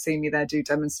parent, you'll see me there, do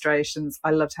demonstrations. I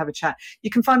love to have a chat.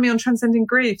 You can find me on Transcending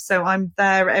Grief. So I'm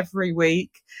there every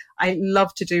week. I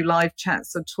love to do live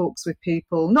chats or talks with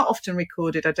people, not often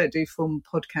recorded. I don't do formal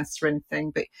podcasts or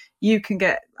anything, but you can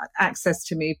get access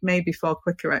to me maybe far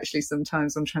quicker actually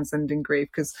sometimes on Transcending Grief,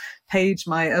 because Paige,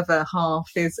 my other half,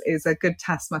 is a good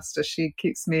taskmaster. She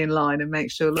keeps me in line and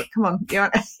makes sure, look, come on,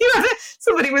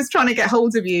 somebody was trying to get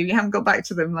hold of you. You haven't got back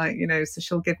to them, so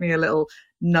she'll give me a little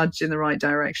nudge in the right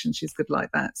direction. She's good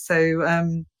like that. So,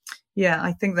 I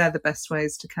think they're the best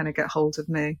ways to kind of get hold of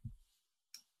me.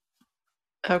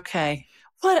 Okay.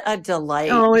 What a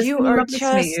delight. Oh, you are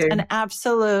just an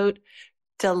absolute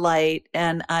delight.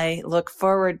 And I look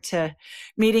forward to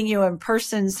meeting you in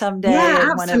person someday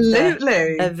at one of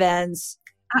the events.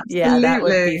 Absolutely. Yeah, that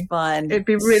would be fun. It'd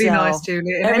be really nice,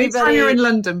 Julie. And anytime you're in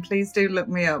London, please do look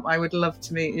me up. I would love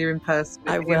to meet you in person.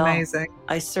 It'd be amazing.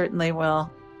 I certainly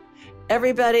will.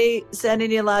 Everybody,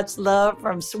 sending you lots of love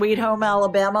from Sweet Home,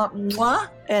 Alabama. Mwah!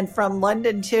 And from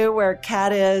London, too, where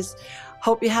Kat is.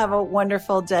 Hope you have a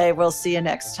wonderful day. We'll see you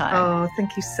next time. Oh,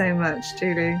 thank you so much,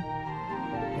 Julie.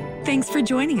 Thanks for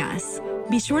joining us.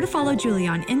 Be sure to follow Julie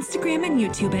on Instagram and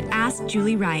YouTube at Ask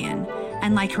Julie Ryan,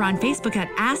 and like her on Facebook at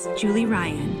Ask Julie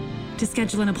Ryan. To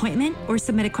schedule an appointment or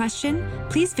submit a question,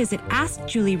 please visit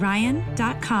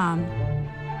AskJulieRyan.com.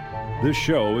 This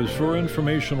show is for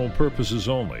informational purposes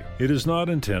only. It is not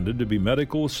intended to be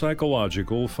medical,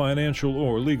 psychological, financial,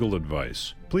 or legal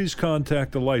advice. Please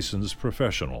contact a licensed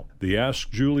professional. The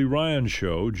Ask Julie Ryan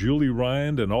Show, Julie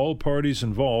Ryan and all parties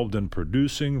involved in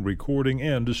producing, recording,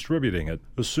 and distributing it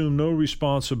assume no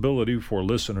responsibility for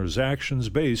listeners' actions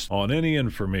based on any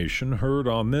information heard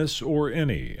on this or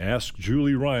any Ask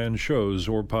Julie Ryan shows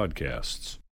or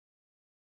podcasts.